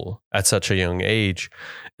control at such a young age,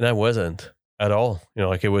 and I wasn't at all,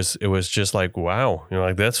 like it was just like, wow,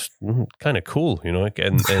 like that's kind of cool, like,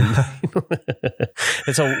 and and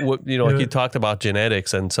so what, like you talked about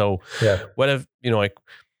genetics, and so what if, like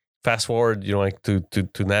fast forward, like to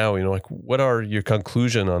now, like what are your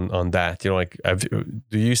conclusion on that, like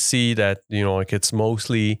do you see that, like it's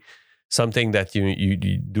mostly something that you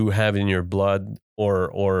do have in your blood,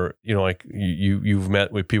 or like you've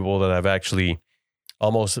met with people that have actually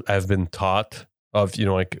almost have been taught of,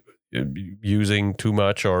 like using too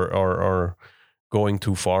much or going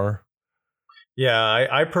too far? Yeah,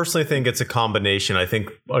 I personally think it's a combination. I think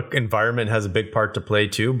environment has a big part to play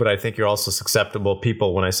too, but I think you're also susceptible,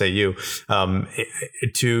 people, when I say you,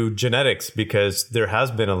 to genetics, because there has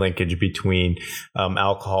been a linkage between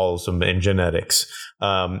alcoholism and genetics,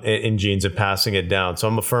 in genes and passing it down. So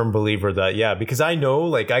I'm a firm believer that, because I know,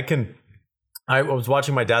 like, I was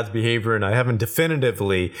watching my dad's behavior, and I haven't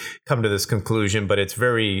definitively come to this conclusion, but it's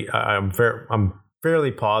I'm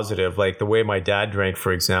fairly positive, like the way my dad drank,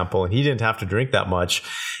 for example, and he didn't have to drink that much,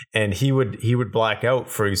 and he would black out,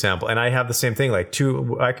 for example. And I have the same thing, like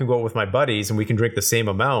I can go out with my buddies and we can drink the same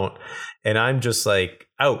amount, and I'm just like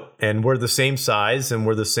out, and we're the same size and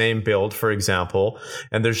we're the same build, for example,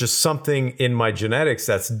 and there's just something in my genetics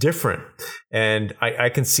that's different, and I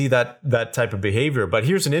can see that type of behavior. But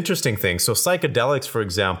here's an interesting thing. So psychedelics, for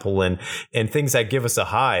example, and things that give us a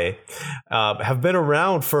high have been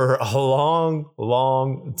around for a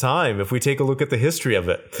long time. If we take a look at the history of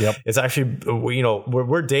it, it's actually,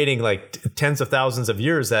 we're dating like tens of thousands of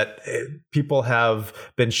years that people have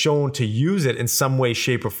been shown to use it in some way,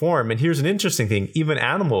 shape, or form. And here's an interesting thing. Even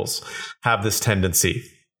animals have this tendency,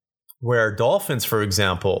 where dolphins, for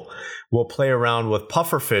example, will play around with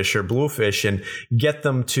pufferfish or bluefish and get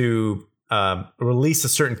them to release a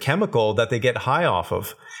certain chemical that they get high off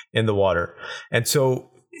of in the water. And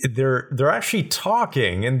so they're actually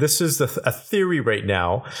talking, and this is a theory right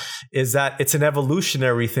now, is that it's an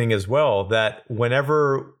evolutionary thing as well, that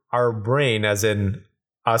whenever our brain, as in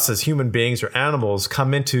us as human beings or animals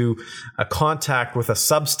come into a contact with a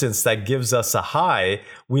substance that gives us a high,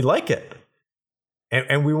 we like it.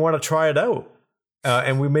 And we want to try it out.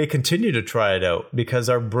 And we may continue to try it out because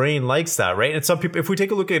our brain likes that, right? And some people, if we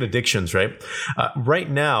take a look at addictions, right? Right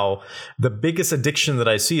now, the biggest addiction that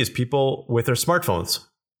I see is people with their smartphones.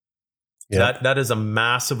 Yeah. That is a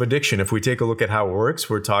massive addiction. If we take a look at how it works,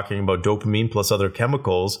 we're talking about dopamine plus other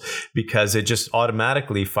chemicals, because it just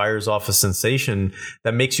automatically fires off a sensation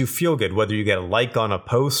that makes you feel good. Whether you get a like on a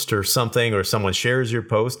post or something, or someone shares your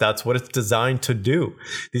post, that's what it's designed to do.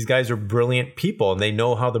 These guys are brilliant people and they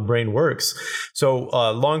know how the brain works. So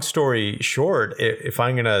long story short, if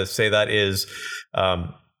I'm going to say that is,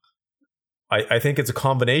 I think it's a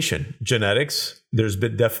combination. Genetics, there's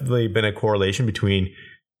definitely been a correlation between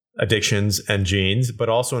addictions and genes, but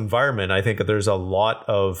also environment. I think that there's a lot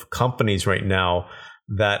of companies right now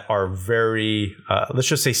that are very, let's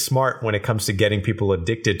just say, smart when it comes to getting people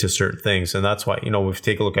addicted to certain things. And that's why, if we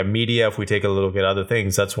take a look at media, if we take a look at other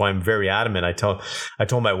things, that's why I'm very adamant. I told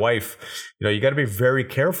my wife, you got to be very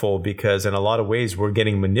careful, because in a lot of ways we're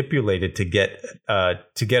getting manipulated to get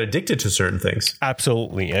addicted to certain things.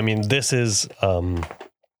 Absolutely. I mean, this is,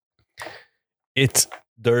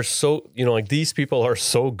 they're so, like, these people are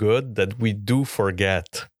so good that we do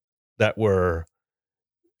forget that we're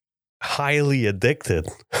highly addicted.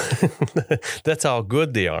 That's how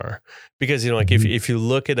good they are. Because, if you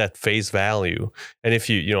look at that face value, and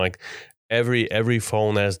if you, like, every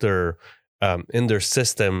phone has their, in their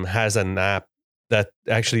system has an app that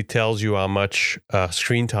actually tells you how much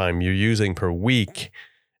screen time you're using per week.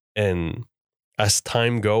 And as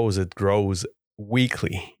time goes, it grows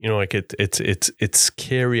weekly. It's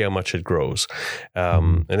scary how much it grows,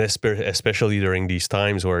 and especially during these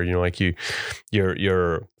times where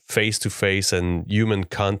your face to face and human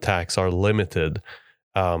contacts are limited.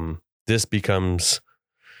 This becomes,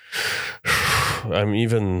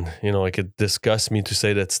 it disgusts me to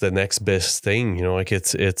say that's the next best thing.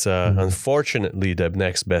 It's unfortunately the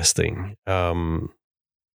next best thing. And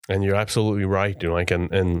you're absolutely right.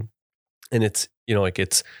 And it's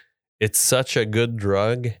it's such a good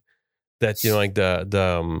drug that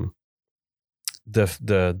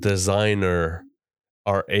the designer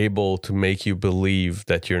are able to make you believe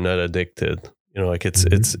that you're not addicted.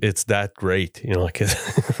 It's that great.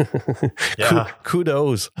 Yeah.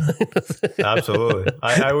 Kudos. Absolutely.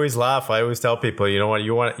 I always laugh. I always tell people, you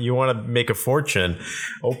want to make a fortune,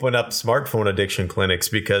 open up smartphone addiction clinics,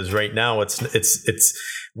 because right now it's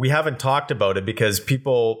we haven't talked about it because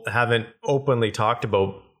people haven't openly talked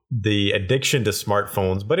about the addiction to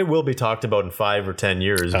smartphones, but it will be talked about in 5 or 10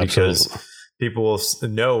 years. Absolutely. Because people will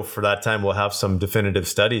know for that time we'll have some definitive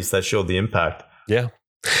studies that show the impact. Yeah.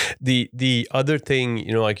 The other thing,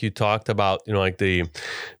 like you talked about, like the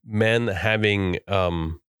men having,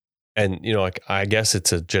 and, I guess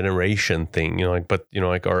it's a generation thing, but,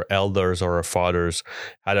 our elders or our fathers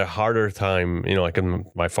had a harder time, and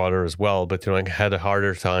my father as well, but, had a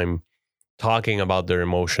harder time talking about their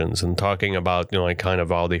emotions and talking about, kind of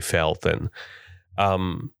how they felt. And,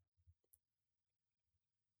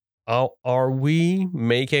 are we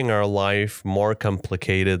making our life more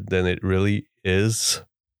complicated than it really is?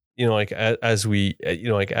 As we,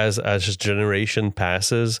 as generation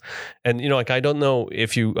passes, and, I don't know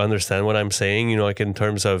if you understand what I'm saying, in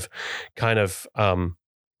terms of kind of,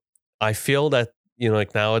 I feel that,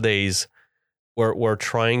 nowadays we're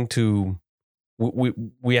trying to, we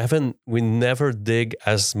never dig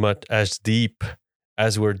as much as deep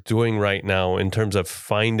as we're doing right now in terms of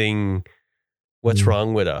finding what's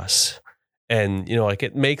wrong with us. And,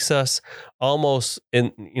 it makes us almost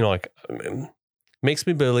makes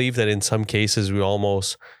me believe that in some cases we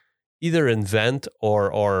almost either invent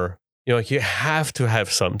or you have to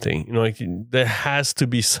have something, there has to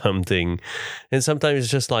be something. And sometimes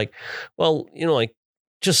it's just like, well,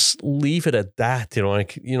 just leave it at that,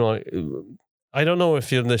 I don't know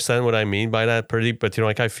if you understand what I mean by that, Pradeep, but,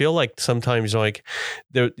 I feel like sometimes,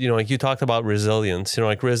 there, you talked about resilience,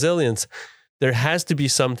 resilience, there has to be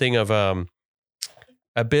something of a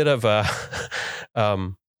bit of a,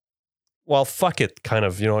 well, fuck it kind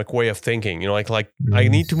of, way of thinking, I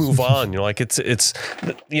need to move on, it's,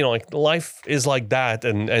 life is like that,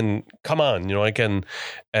 and come on,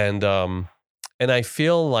 and I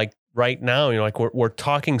feel like right now, we're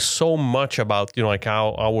talking so much about,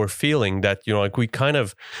 how we're feeling that, we kind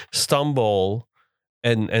of stumble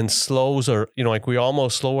and slows, or, we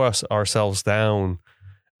almost slow ourselves down,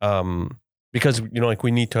 because,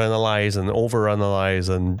 we need to analyze and overanalyze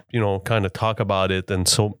and, kind of talk about it. And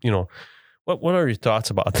so, what are your thoughts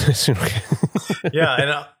about this? Yeah,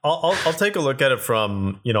 and I'll take a look at it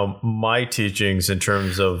from, you know, my teachings in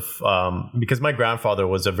terms of because my grandfather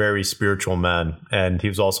was a very spiritual man, and he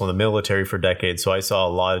was also in the military for decades. So I saw a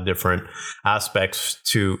lot of different aspects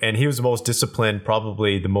to, and he was the most disciplined,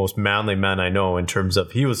 probably the most manly man I know in terms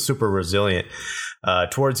of he was super resilient.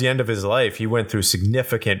 Towards the end of his life, he went through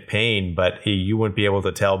significant pain, but you wouldn't be able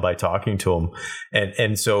to tell by talking to him.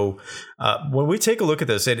 And so when we take a look at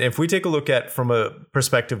this, and if we take a look at from a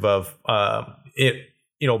perspective of it,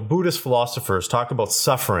 you know, Buddhist philosophers talk about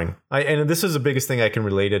suffering. And this is the biggest thing I can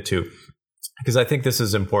relate it to, because I think this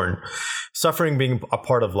is important. Suffering being a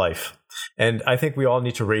part of life. And I think we all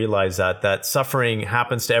need to realize that suffering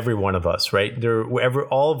happens to every one of us, right?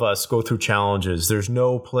 All of us go through challenges. There's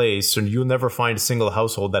no place, and you'll never find a single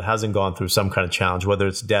household that hasn't gone through some kind of challenge, whether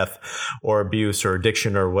it's death or abuse or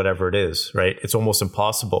addiction or whatever it is, right? It's almost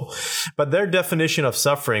impossible. But their definition of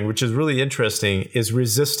suffering, which is really interesting, is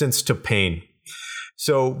resistance to pain.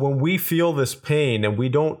 So when we feel this pain and we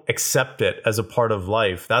don't accept it as a part of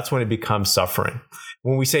life, that's when it becomes suffering.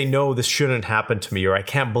 When we say, no, this shouldn't happen to me, or I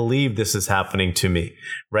can't believe this is happening to me,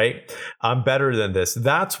 right? I'm better than this.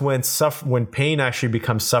 That's when pain actually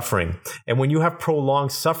becomes suffering. And when you have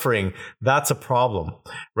prolonged suffering, that's a problem,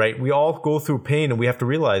 right? We all go through pain, and we have to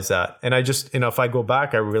realize that. And I just, you know, if I go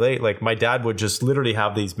back, I relate, like my dad would just literally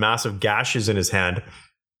have these massive gashes in his hand,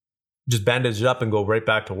 just bandage it up and go right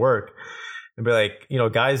back to work. And be like, you know,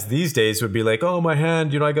 guys these days would be like, oh, my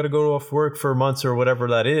hand, you know, I got to go off work for months or whatever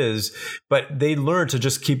that is. But they learn to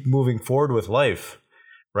just keep moving forward with life,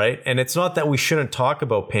 right? And it's not that we shouldn't talk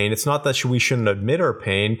about pain. It's not that we shouldn't admit our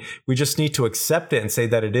pain. We just need to accept it and say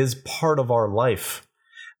that it is part of our life,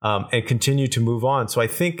 and continue to move on. So I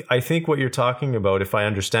think what you're talking about, if I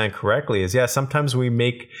understand correctly, is, yeah, sometimes we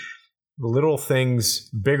make little things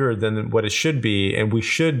bigger than what it should be. And we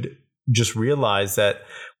should just realize that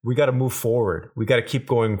we got to move forward. We got to keep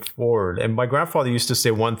going forward. And my grandfather used to say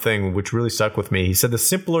one thing which really stuck with me. He said, the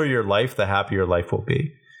simpler your life, the happier your life will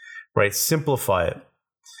be, right? Simplify it.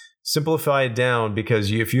 Simplify it down,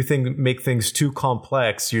 because if you make things too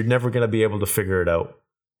complex, you're never going to be able to figure it out.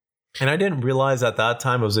 And I didn't realize at that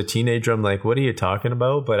time, I was a teenager, I'm like, what are you talking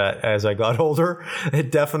about? But as I got older,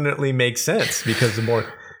 it definitely makes sense, because the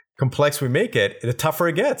more complex we make it, the tougher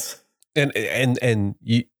it gets. And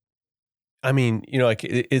you, I mean, you know, like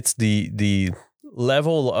it's the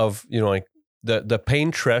level of, you know, like the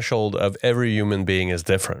pain threshold of every human being is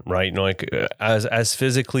different, right? You know, like as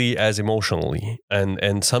physically as emotionally,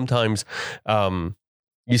 and sometimes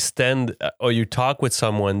you stand or you talk with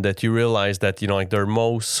someone that you realize that, you know, like their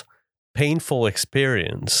most painful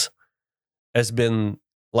experience has been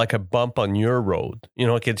like a bump on your road. You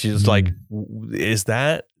know, like it's just like, is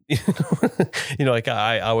that? You know, like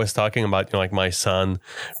I was talking about, you know, like my son,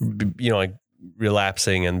 you know, like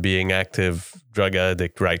relapsing and being active drug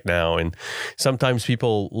addict right now. And sometimes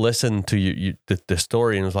people listen to the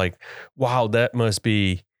story and it's like, wow, that must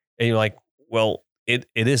be, and you're like, well, it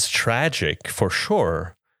is tragic for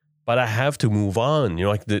sure, but I have to move on. You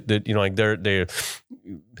know, like you know, like they're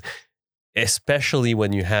especially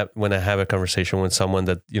when I have a conversation with someone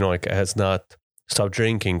that, you know, like has not stopped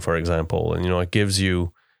drinking, for example, and, you know, it gives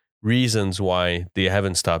you reasons why they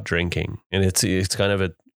haven't stopped drinking. And it's kind of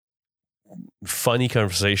a funny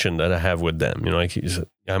conversation that I have with them. You know, like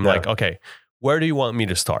I'm like, okay, where do you want me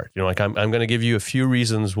to start? You know, like I'm going to give you a few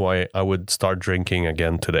reasons why I would start drinking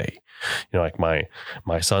again today. You know, like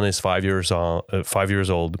my son is 5 years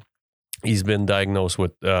old. He's been diagnosed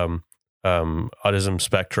with autism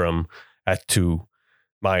spectrum at 2.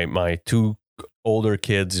 My 2 older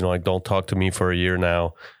kids, you know, like don't talk to me for a year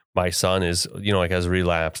now. My son is, you know, like has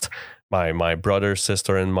relapsed. My brother,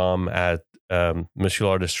 sister, and mom had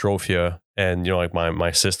muscular dystrophia, and, you know, like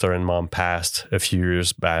my sister and mom passed a few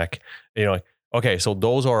years back. You know, like, okay, so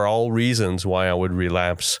those are all reasons why I would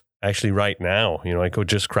relapse. Actually, right now, you know, I could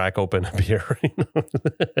just crack open a beer, you know,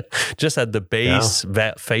 just at the base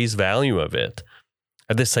face value of it.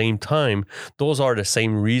 At the same time, those are the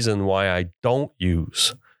same reason why I don't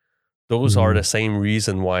use. Those are the same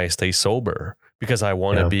reason why I stay sober. Because I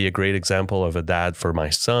want to be a great example of a dad for my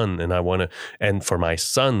son, and for my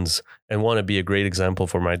sons, and want to be a great example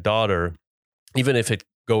for my daughter, even if it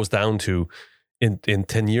goes down to in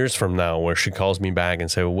 10 years from now, where she calls me back and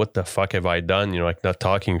say, well, what the fuck have I done? You know, like not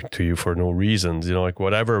talking to you for no reasons, you know, like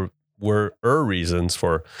whatever were her reasons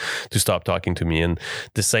to stop talking to me. And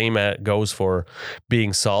the same goes for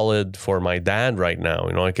being solid for my dad right now.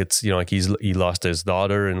 You know, like it's, you know, like he lost his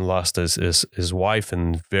daughter and lost his wife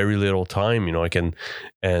in very little time, you know, like,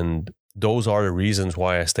 and those are the reasons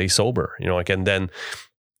why I stay sober, you know, like, and then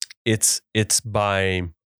it's by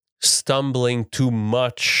stumbling too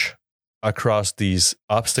much across these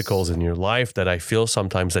obstacles in your life that I feel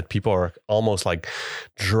sometimes that people are almost like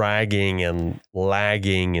dragging and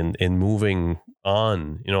lagging and moving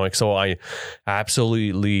on, like, so I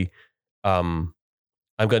absolutely, I'm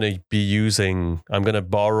going to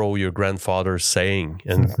borrow your grandfather's saying,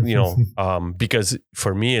 and, because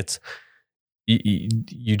for me, it's,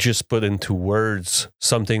 you just put into words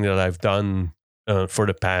something that I've done for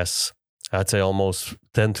the past, I'd say almost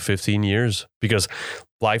 10 to 15 years, because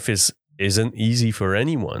life isn't easy for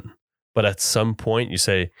anyone. But at some point you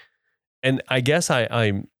say, and I guess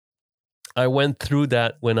I went through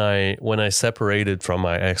that when I separated from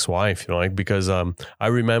my ex-wife, because I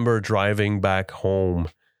remember driving back home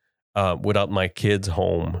without my kids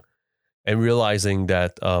home and realizing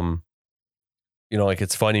that,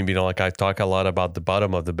 it's funny, like I talk a lot about the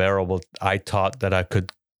bottom of the barrel, but I thought that I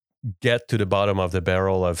could get to the bottom of the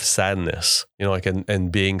barrel of sadness,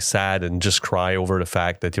 and being sad and just cry over the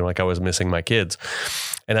fact that, I was missing my kids.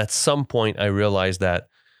 And at some point I realized that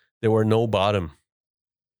there were no bottom,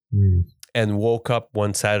 and woke up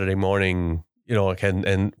one Saturday morning,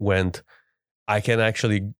 and went, I can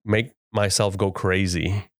actually make myself go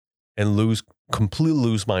crazy and completely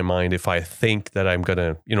lose my mind if I think that I'm going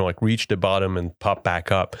to, reach the bottom and pop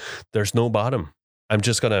back up. There's no bottom. I'm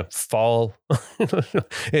just going to fall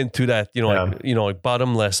into that, like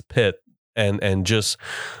bottomless pit and just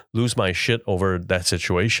lose my shit over that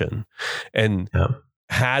situation. And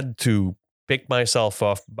had to pick myself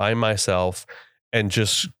up by myself and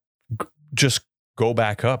just go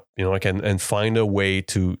back up, and find a way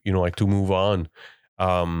to, to move on.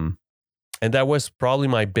 And that was probably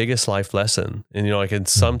my biggest life lesson. And, and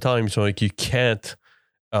sometimes, you can't,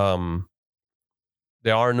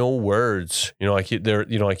 there are no words, you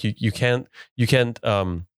can't,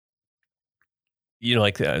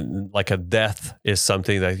 like a death is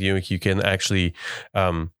something that, you can actually,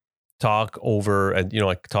 talk over and,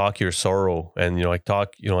 talk your sorrow and,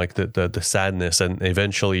 talk, the sadness, and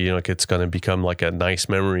eventually, it's going to become like a nice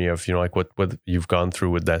memory of, what you've gone through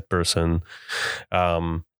with that person.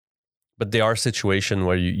 But there are situations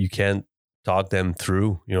where you can't talk them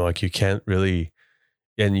through, you can't really,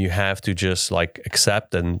 and you have to just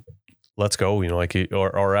accept and let's go,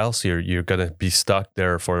 or else you're going to be stuck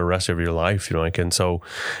there for the rest of your life, and so,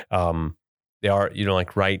 they are,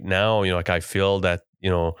 right now, I feel that,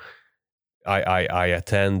 I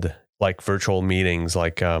attend virtual meetings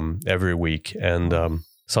every week. And,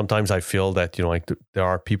 sometimes I feel that, there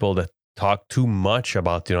are people that talk too much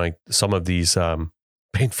about, some of these,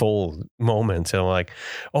 painful moments, and I'm like,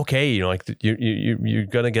 okay, you're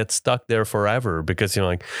gonna get stuck there forever, because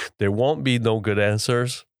there won't be no good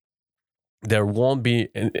answers, there won't be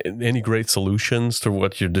any great solutions to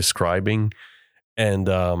what you're describing, and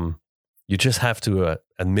you just have to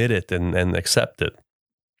admit it and accept it.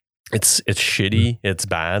 It's shitty, it's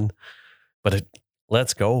bad, but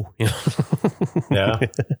let's go. Yeah.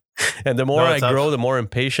 And the more I grow, the more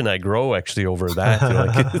impatient I grow actually over that.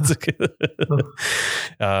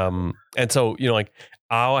 And so,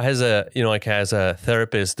 how as a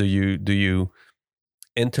therapist, do you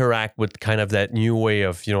interact with kind of that new way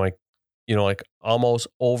of, almost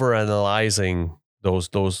overanalyzing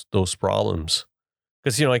those problems?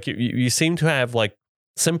 Because, you seem to have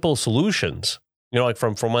simple solutions,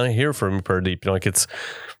 from what I hear from you, Pardeep,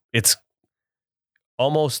 it's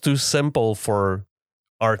almost too simple for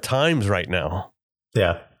our times right now.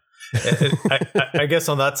 Yeah. I guess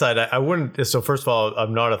on that side, I wouldn't. So first of all,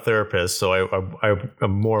 I'm not a therapist, so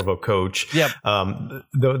I'm more of a coach. Yeah.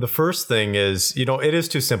 The first thing is, it is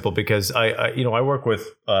too simple, because I work with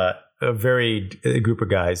a varied group of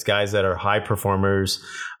guys that are high performers,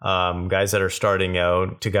 guys that are starting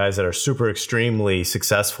out, to guys that are super extremely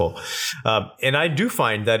successful. And I do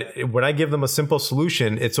find that when I give them a simple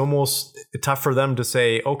solution, it's almost tough for them to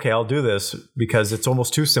say, okay, I'll do this, because it's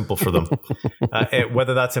almost too simple for them,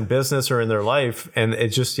 whether that's in business or in their life. And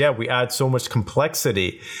it's just, we add so much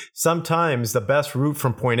complexity. Sometimes the best route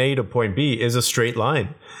from point A to point B is a straight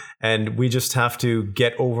line. And we just have to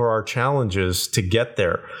get over our challenges to get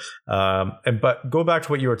there. But go back to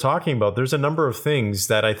what you were talking about. There's a number of things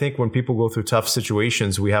that I think when people go through tough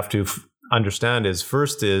situations, we have to understand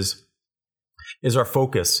first is our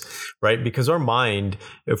focus, right? Because our mind,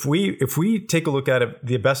 if we take a look at it,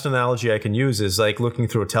 the best analogy I can use is like looking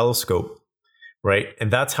through a telescope, right?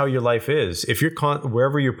 And that's how your life is. If you're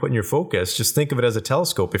wherever you're putting your focus, just think of it as a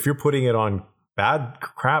telescope. If you're putting it on bad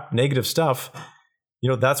crap, negative stuff,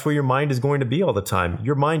 that's where your mind is going to be all the time.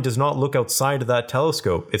 Your mind does not look outside of that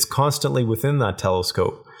telescope. It's constantly within that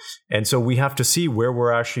telescope. And so we have to see where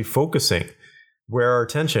we're actually focusing, where our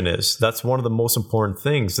attention is. That's one of the most important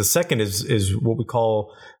things. The second is what we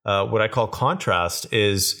call, what I call contrast,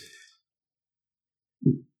 is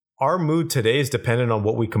our mood today is dependent on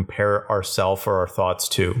what we compare ourselves or our thoughts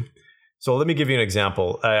to. So let me give you an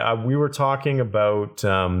example. We were talking about,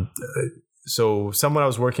 so someone I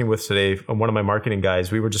was working with today, one of my marketing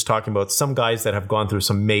guys, we were just talking about some guys that have gone through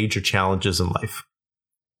some major challenges in life.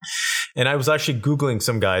 And I was actually Googling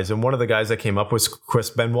some guys, and one of the guys that came up was Chris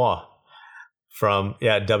Benoit from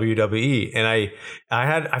WWE. And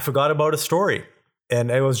I forgot about a story.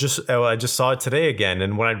 And I just saw it today again.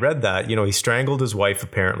 And when I read that, he strangled his wife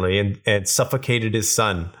apparently and suffocated his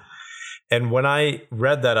son. And when I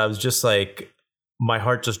read that, I was just like, my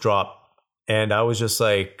heart just dropped. And I was just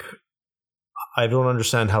like, I don't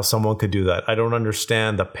understand how someone could do that. I don't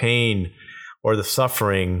understand the pain or the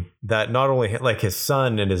suffering that not only like his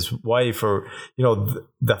son and his wife or,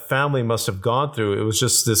 the family must have gone through. It was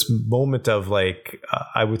just this moment of like,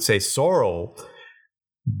 I would say sorrow.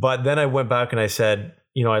 But then I went back and I said,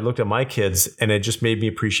 I looked at my kids and it just made me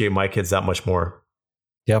appreciate my kids that much more.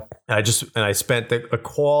 Yep. I spent a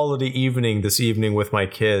quality evening this evening with my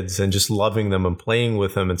kids and just loving them and playing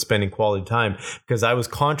with them and spending quality time because I was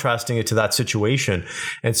contrasting it to that situation.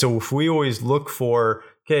 And so if we always look for,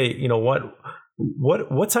 okay,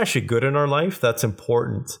 what's actually good in our life, that's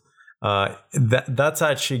important. That's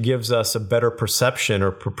actually gives us a better perception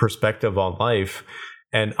or perspective on life.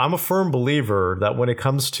 And I'm a firm believer that when it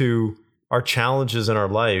comes to our challenges in our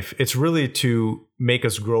life, it's really to make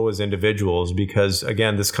us grow as individuals. Because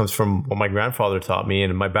again, this comes from what my grandfather taught me,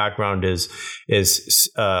 and my background is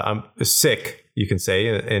I'm Sikh, you can say,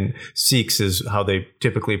 and Sikhs is how they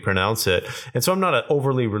typically pronounce it. And so I'm not an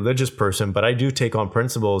overly religious person, but I do take on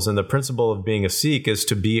principles. And the principle of being a Sikh is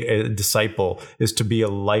to be a disciple, is to be a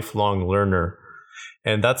lifelong learner.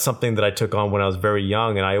 And that's something that I took on when I was very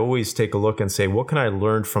young. And I always take a look and say, what can I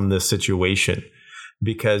learn from this situation?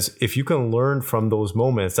 Because if you can learn from those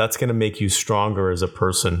moments, that's going to make you stronger as a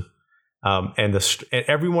person. And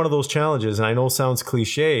every one of those challenges, and I know it sounds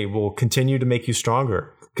cliche, will continue to make you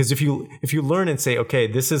stronger. Because if you learn and say, okay,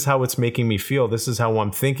 this is how it's making me feel, this is how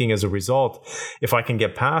I'm thinking as a result, if I can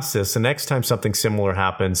get past this, the next time something similar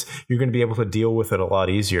happens, you're going to be able to deal with it a lot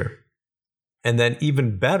easier. And then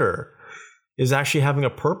even better is actually having a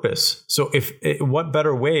purpose. So what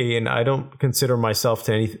better way, and I don't consider myself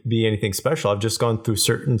to be anything special. I've just gone through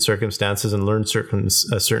certain circumstances and learned certain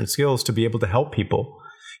skills to be able to help people.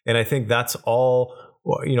 And I think that's all,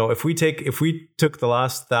 if we took the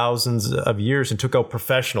last thousands of years and took out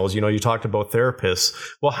professionals, you talked about therapists.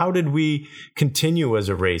 Well, how did we continue as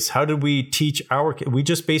a race? How did we teach we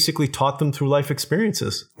just basically taught them through life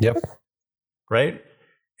experiences. Yep. Right?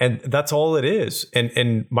 And that's all it is.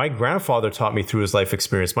 And my grandfather taught me through his life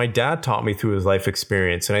experience. My dad taught me through his life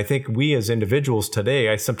experience. And I think we as individuals today,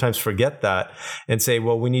 I sometimes forget that and say,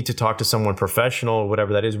 well, we need to talk to someone professional or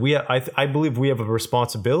whatever that is. I believe we have a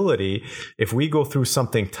responsibility, if we go through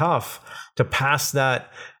something tough, to pass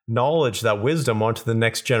that knowledge, that wisdom onto the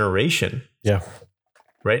next generation. Yeah.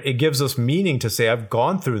 Right? It gives us meaning to say, I've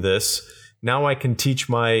gone through this. Now I can teach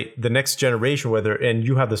the next generation, and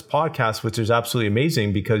you have this podcast, which is absolutely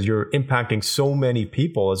amazing because you're impacting so many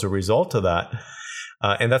people as a result of that.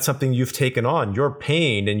 And that's something you've taken on. Your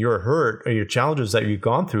pain and your hurt or your challenges that you've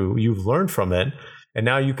gone through, you've learned from it. And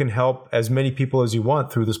now you can help as many people as you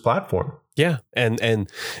want through this platform. Yeah. And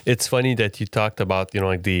it's funny that you talked about,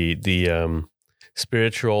 like the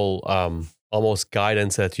spiritual almost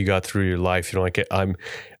guidance that you got through your life.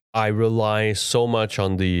 I rely so much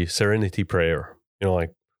on the serenity prayer,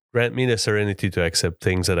 grant me the serenity to accept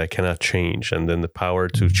things that I cannot change, and then the power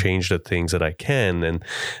to change the things that I can. And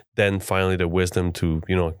then finally the wisdom to,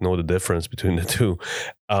 know the difference between the two.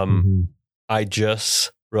 I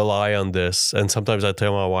just rely on this. And sometimes I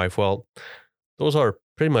tell my wife, well, those are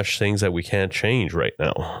pretty much things that we can't change right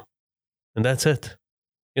now. And that's it.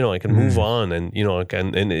 I can move on and,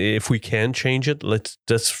 and if we can change it, let's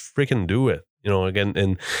just freaking do it.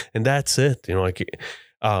 And that's it,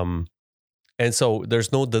 and so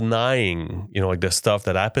there's no denying, the stuff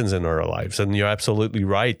that happens in our lives. And you're absolutely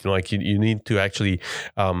right. You need to actually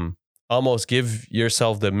almost give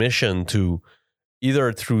yourself the mission to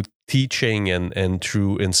either through teaching and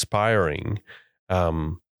through inspiring.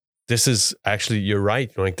 This is actually, you're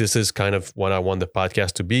right. This is kind of what I want the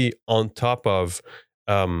podcast to be, on top of,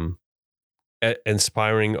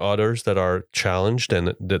 inspiring others that are challenged and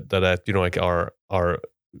that are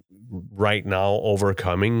right now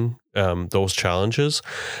overcoming those challenges,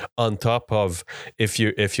 on top of if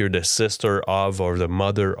you're the sister of or the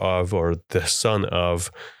mother of or the son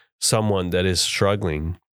of someone that is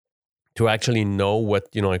struggling, to actually know what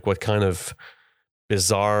what kind of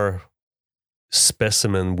bizarre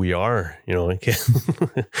specimen we are, like,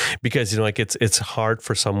 because like it's hard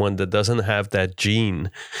for someone that doesn't have that gene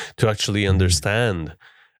to actually understand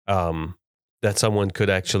that someone could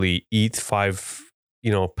actually eat 5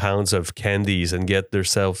 pounds of candies and get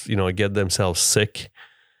themselves sick.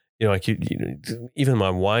 Like even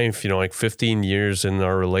my wife, like 15 years in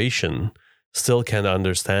our relation, still can't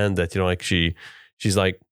understand that. Like she's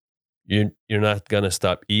like, you're not gonna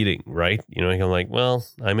stop eating, right? Like I'm like, well,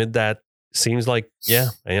 I'm in that. Seems like, yeah,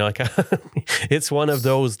 like it's one of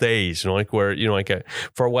those days, like where like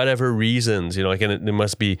for whatever reasons, like, and it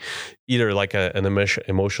must be either like an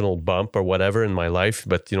emotional bump or whatever in my life,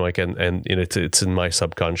 but like and it's in my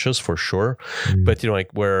subconscious for sure. But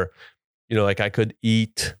like where like I could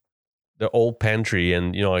eat the old pantry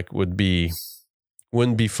and like wouldn't be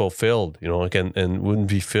fulfilled, like and wouldn't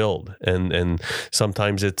be filled, and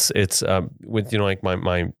sometimes it's with like my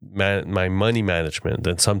money management,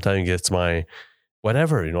 and sometimes it's my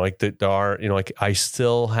whatever, like there are like I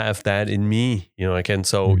still have that in me, like, and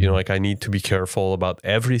so like I need to be careful about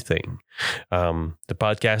everything. The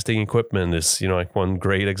podcasting equipment is like one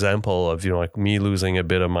great example of like me losing a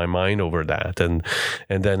bit of my mind over that, and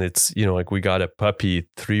then it's like we got a puppy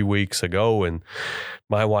 3 weeks ago, and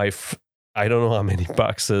my wife, I don't know how many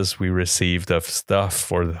boxes we received of stuff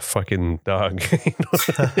for the fucking dog.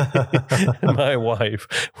 My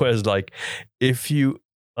wife was like, if you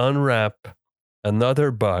unwrap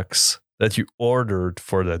another box that you ordered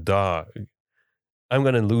for the dog, I'm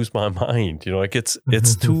going to lose my mind. Like it's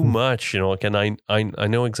too much, like, and I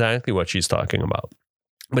know exactly what she's talking about.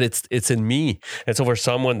 But it's in me. And so for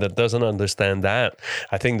someone that doesn't understand that,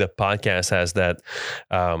 I think the podcast has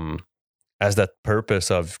that purpose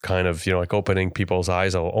of kind of, like opening people's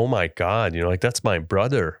eyes. Oh my God, like that's my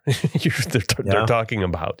brother they're talking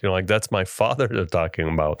about, like that's my father they're talking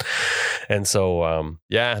about. And so,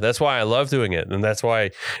 that's why I love doing it. And that's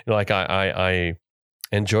why, like I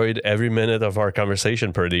enjoyed every minute of our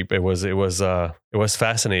conversation, Pradeep. It was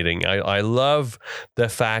fascinating. I love the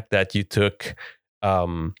fact that you took,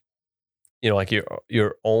 like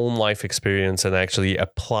your own life experience and actually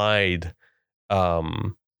applied,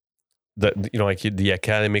 the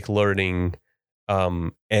academic learning,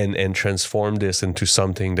 and transform this into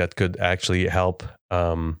something that could actually help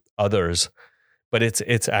others. But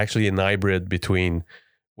it's actually an hybrid between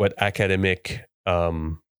what academic,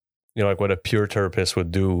 like what a pure therapist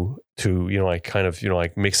would do to, like kind of,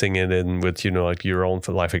 like mixing it in with, like your own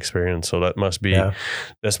life experience. So that must be,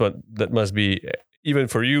 that must be, even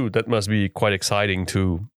for you, that must be quite exciting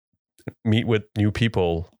to meet with new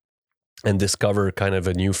people and discover kind of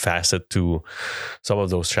a new facet to some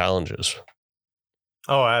of those challenges.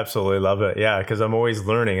 Oh, I absolutely love it. Yeah, because I'm always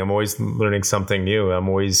learning. I'm always learning something new. I'm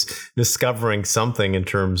always discovering something in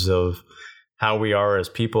terms of how we are as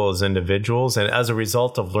people, as individuals. And as a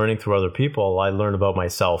result of learning through other people, I learn about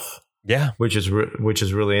myself. Yeah. Which is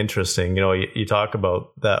really interesting. You talk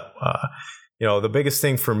about that, the biggest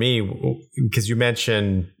thing for me, because you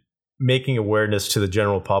mentioned making awareness to the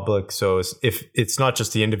general public. So if it's not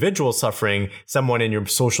just the individual suffering, someone in your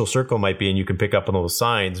social circle might be, and you can pick up on those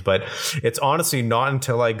signs. But it's honestly not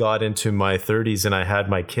until I got into my 30s and I had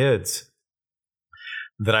my kids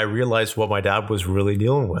that I realized what my dad was really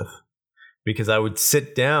dealing with. Because I would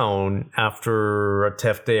sit down after a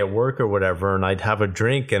tough day at work or whatever, and I'd have a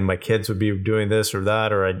drink, and my kids would be doing this or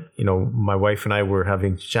that, or my wife and I were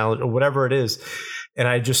having challenge or whatever it is.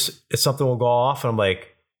 And something will go off, and I'm like,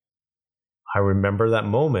 I remember that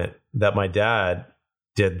moment that my dad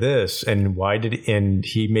did this, and and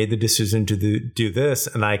he made the decision to do this,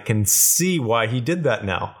 and I can see why he did that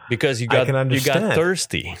now. Because you got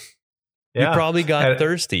thirsty. Yeah. You probably got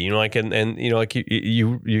thirsty, like, and like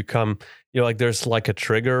you come, like there's like a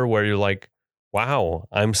trigger where you're like, wow,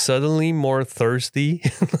 I'm suddenly more thirsty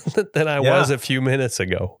than I was a few minutes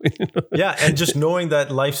ago. Yeah. And just knowing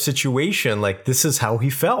that life situation, like this is how he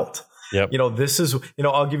felt. Yep. This is,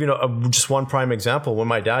 I'll give you just one prime example. When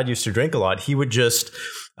my dad used to drink a lot, he would just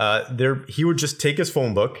take his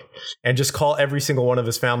phone book and just call every single one of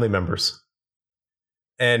his family members.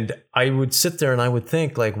 And I would sit there and I would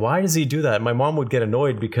think, like, why does he do that? My mom would get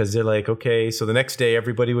annoyed because they're like, okay, so the next day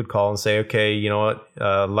everybody would call and say, okay, you know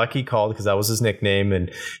what, Lucky called because that was his nickname,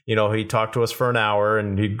 and he talked to us for an hour,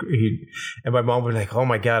 and and my mom would be like, oh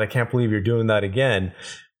my God, I can't believe you're doing that again.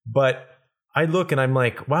 But I look and I'm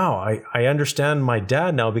like, wow, I understand my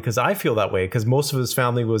dad now, because I feel that way, because most of his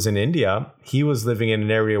family was in India. He was living in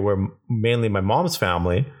an area where mainly my mom's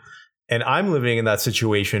family. And I'm living in that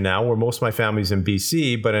situation now where most of my family's in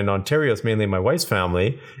BC, but in Ontario, it's mainly my wife's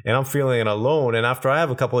family. And I'm feeling alone. And after I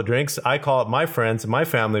have a couple of drinks, I call up my friends and my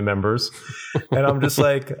family members. And I'm just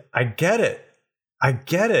like, I get it.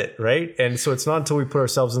 Right. And so it's not until we put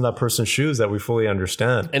ourselves in that person's shoes that we fully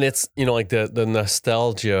understand. And it's, like the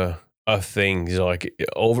nostalgia of things, like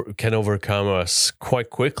can overcome us quite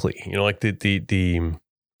quickly, like the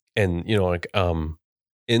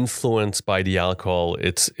influenced by the alcohol,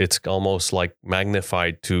 it's almost like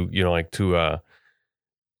magnified to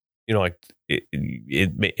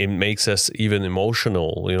it makes us even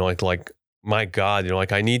emotional, like my God,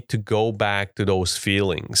 like I need to go back to those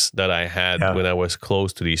feelings that I had when I was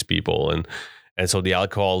close to these people, and so the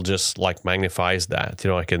alcohol just like magnifies that,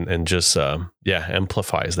 and just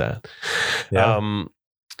amplifies that.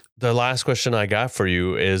 The last question I got for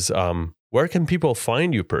you is where can people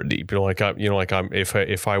find you, Pradeep?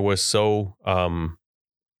 If I was so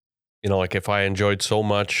if I enjoyed so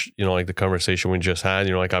much, like the conversation we just had,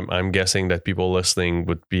 I'm guessing that people listening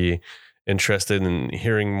would be interested in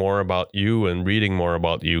hearing more about you and reading more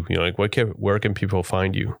about you. Where can people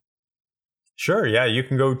find you? Sure. Yeah. You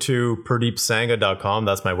can go to pradeepsanga.com.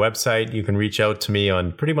 That's my website. You can reach out to me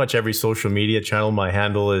on pretty much every social media channel. My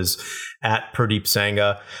handle is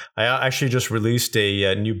 @pradeepsanga. I actually just released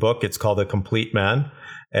a new book. It's called The Complete Man.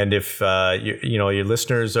 And if your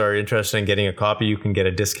listeners are interested in getting a copy, you can get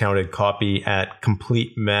a discounted copy at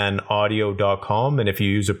completemanaudio.com. And if you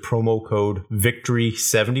use a promo code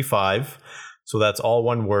VICTORY75, so that's all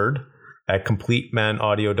one word, at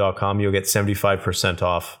completemanaudio.com, you'll get 75%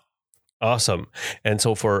 off. Awesome. And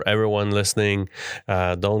so for everyone listening,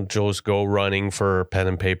 don't just go running for pen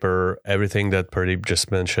and paper. Everything that Pradeep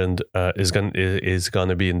just mentioned is going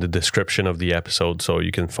to be in the description of the episode, so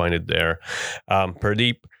you can find it there.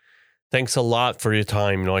 Pradeep, thanks a lot for your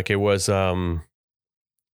time. It was again,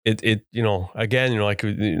 we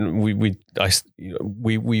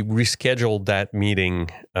rescheduled that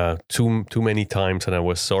meeting too many times, and I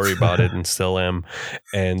was sorry about it, and still am.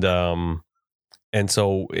 And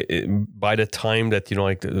so by the time that,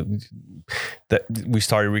 that we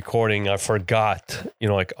started recording, I forgot,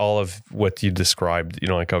 all of what you described,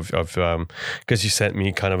 because you sent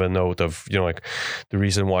me kind of a note of, the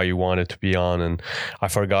reason why you wanted to be on, and I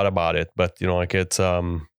forgot about it. But, it's,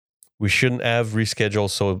 we shouldn't have rescheduled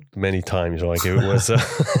so many times. It was,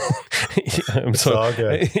 all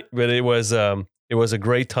good. But it was a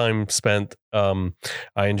great time spent. I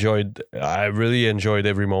really enjoyed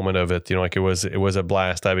every moment of it. It was a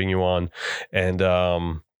blast having you on, and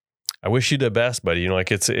I wish you the best, buddy.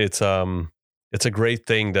 It's a great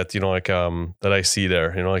thing that that I see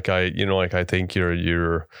there. I think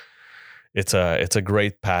it's a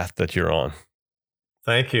great path that you're on.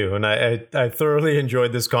 Thank you. And I thoroughly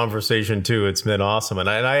enjoyed this conversation too. It's been awesome. And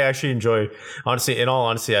I actually enjoy, honestly, in all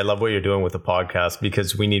honesty, I love what you're doing with the podcast,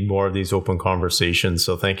 because we need more of these open conversations.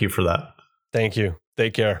 So thank you for that. Thank you.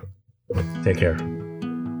 Take care. Take care.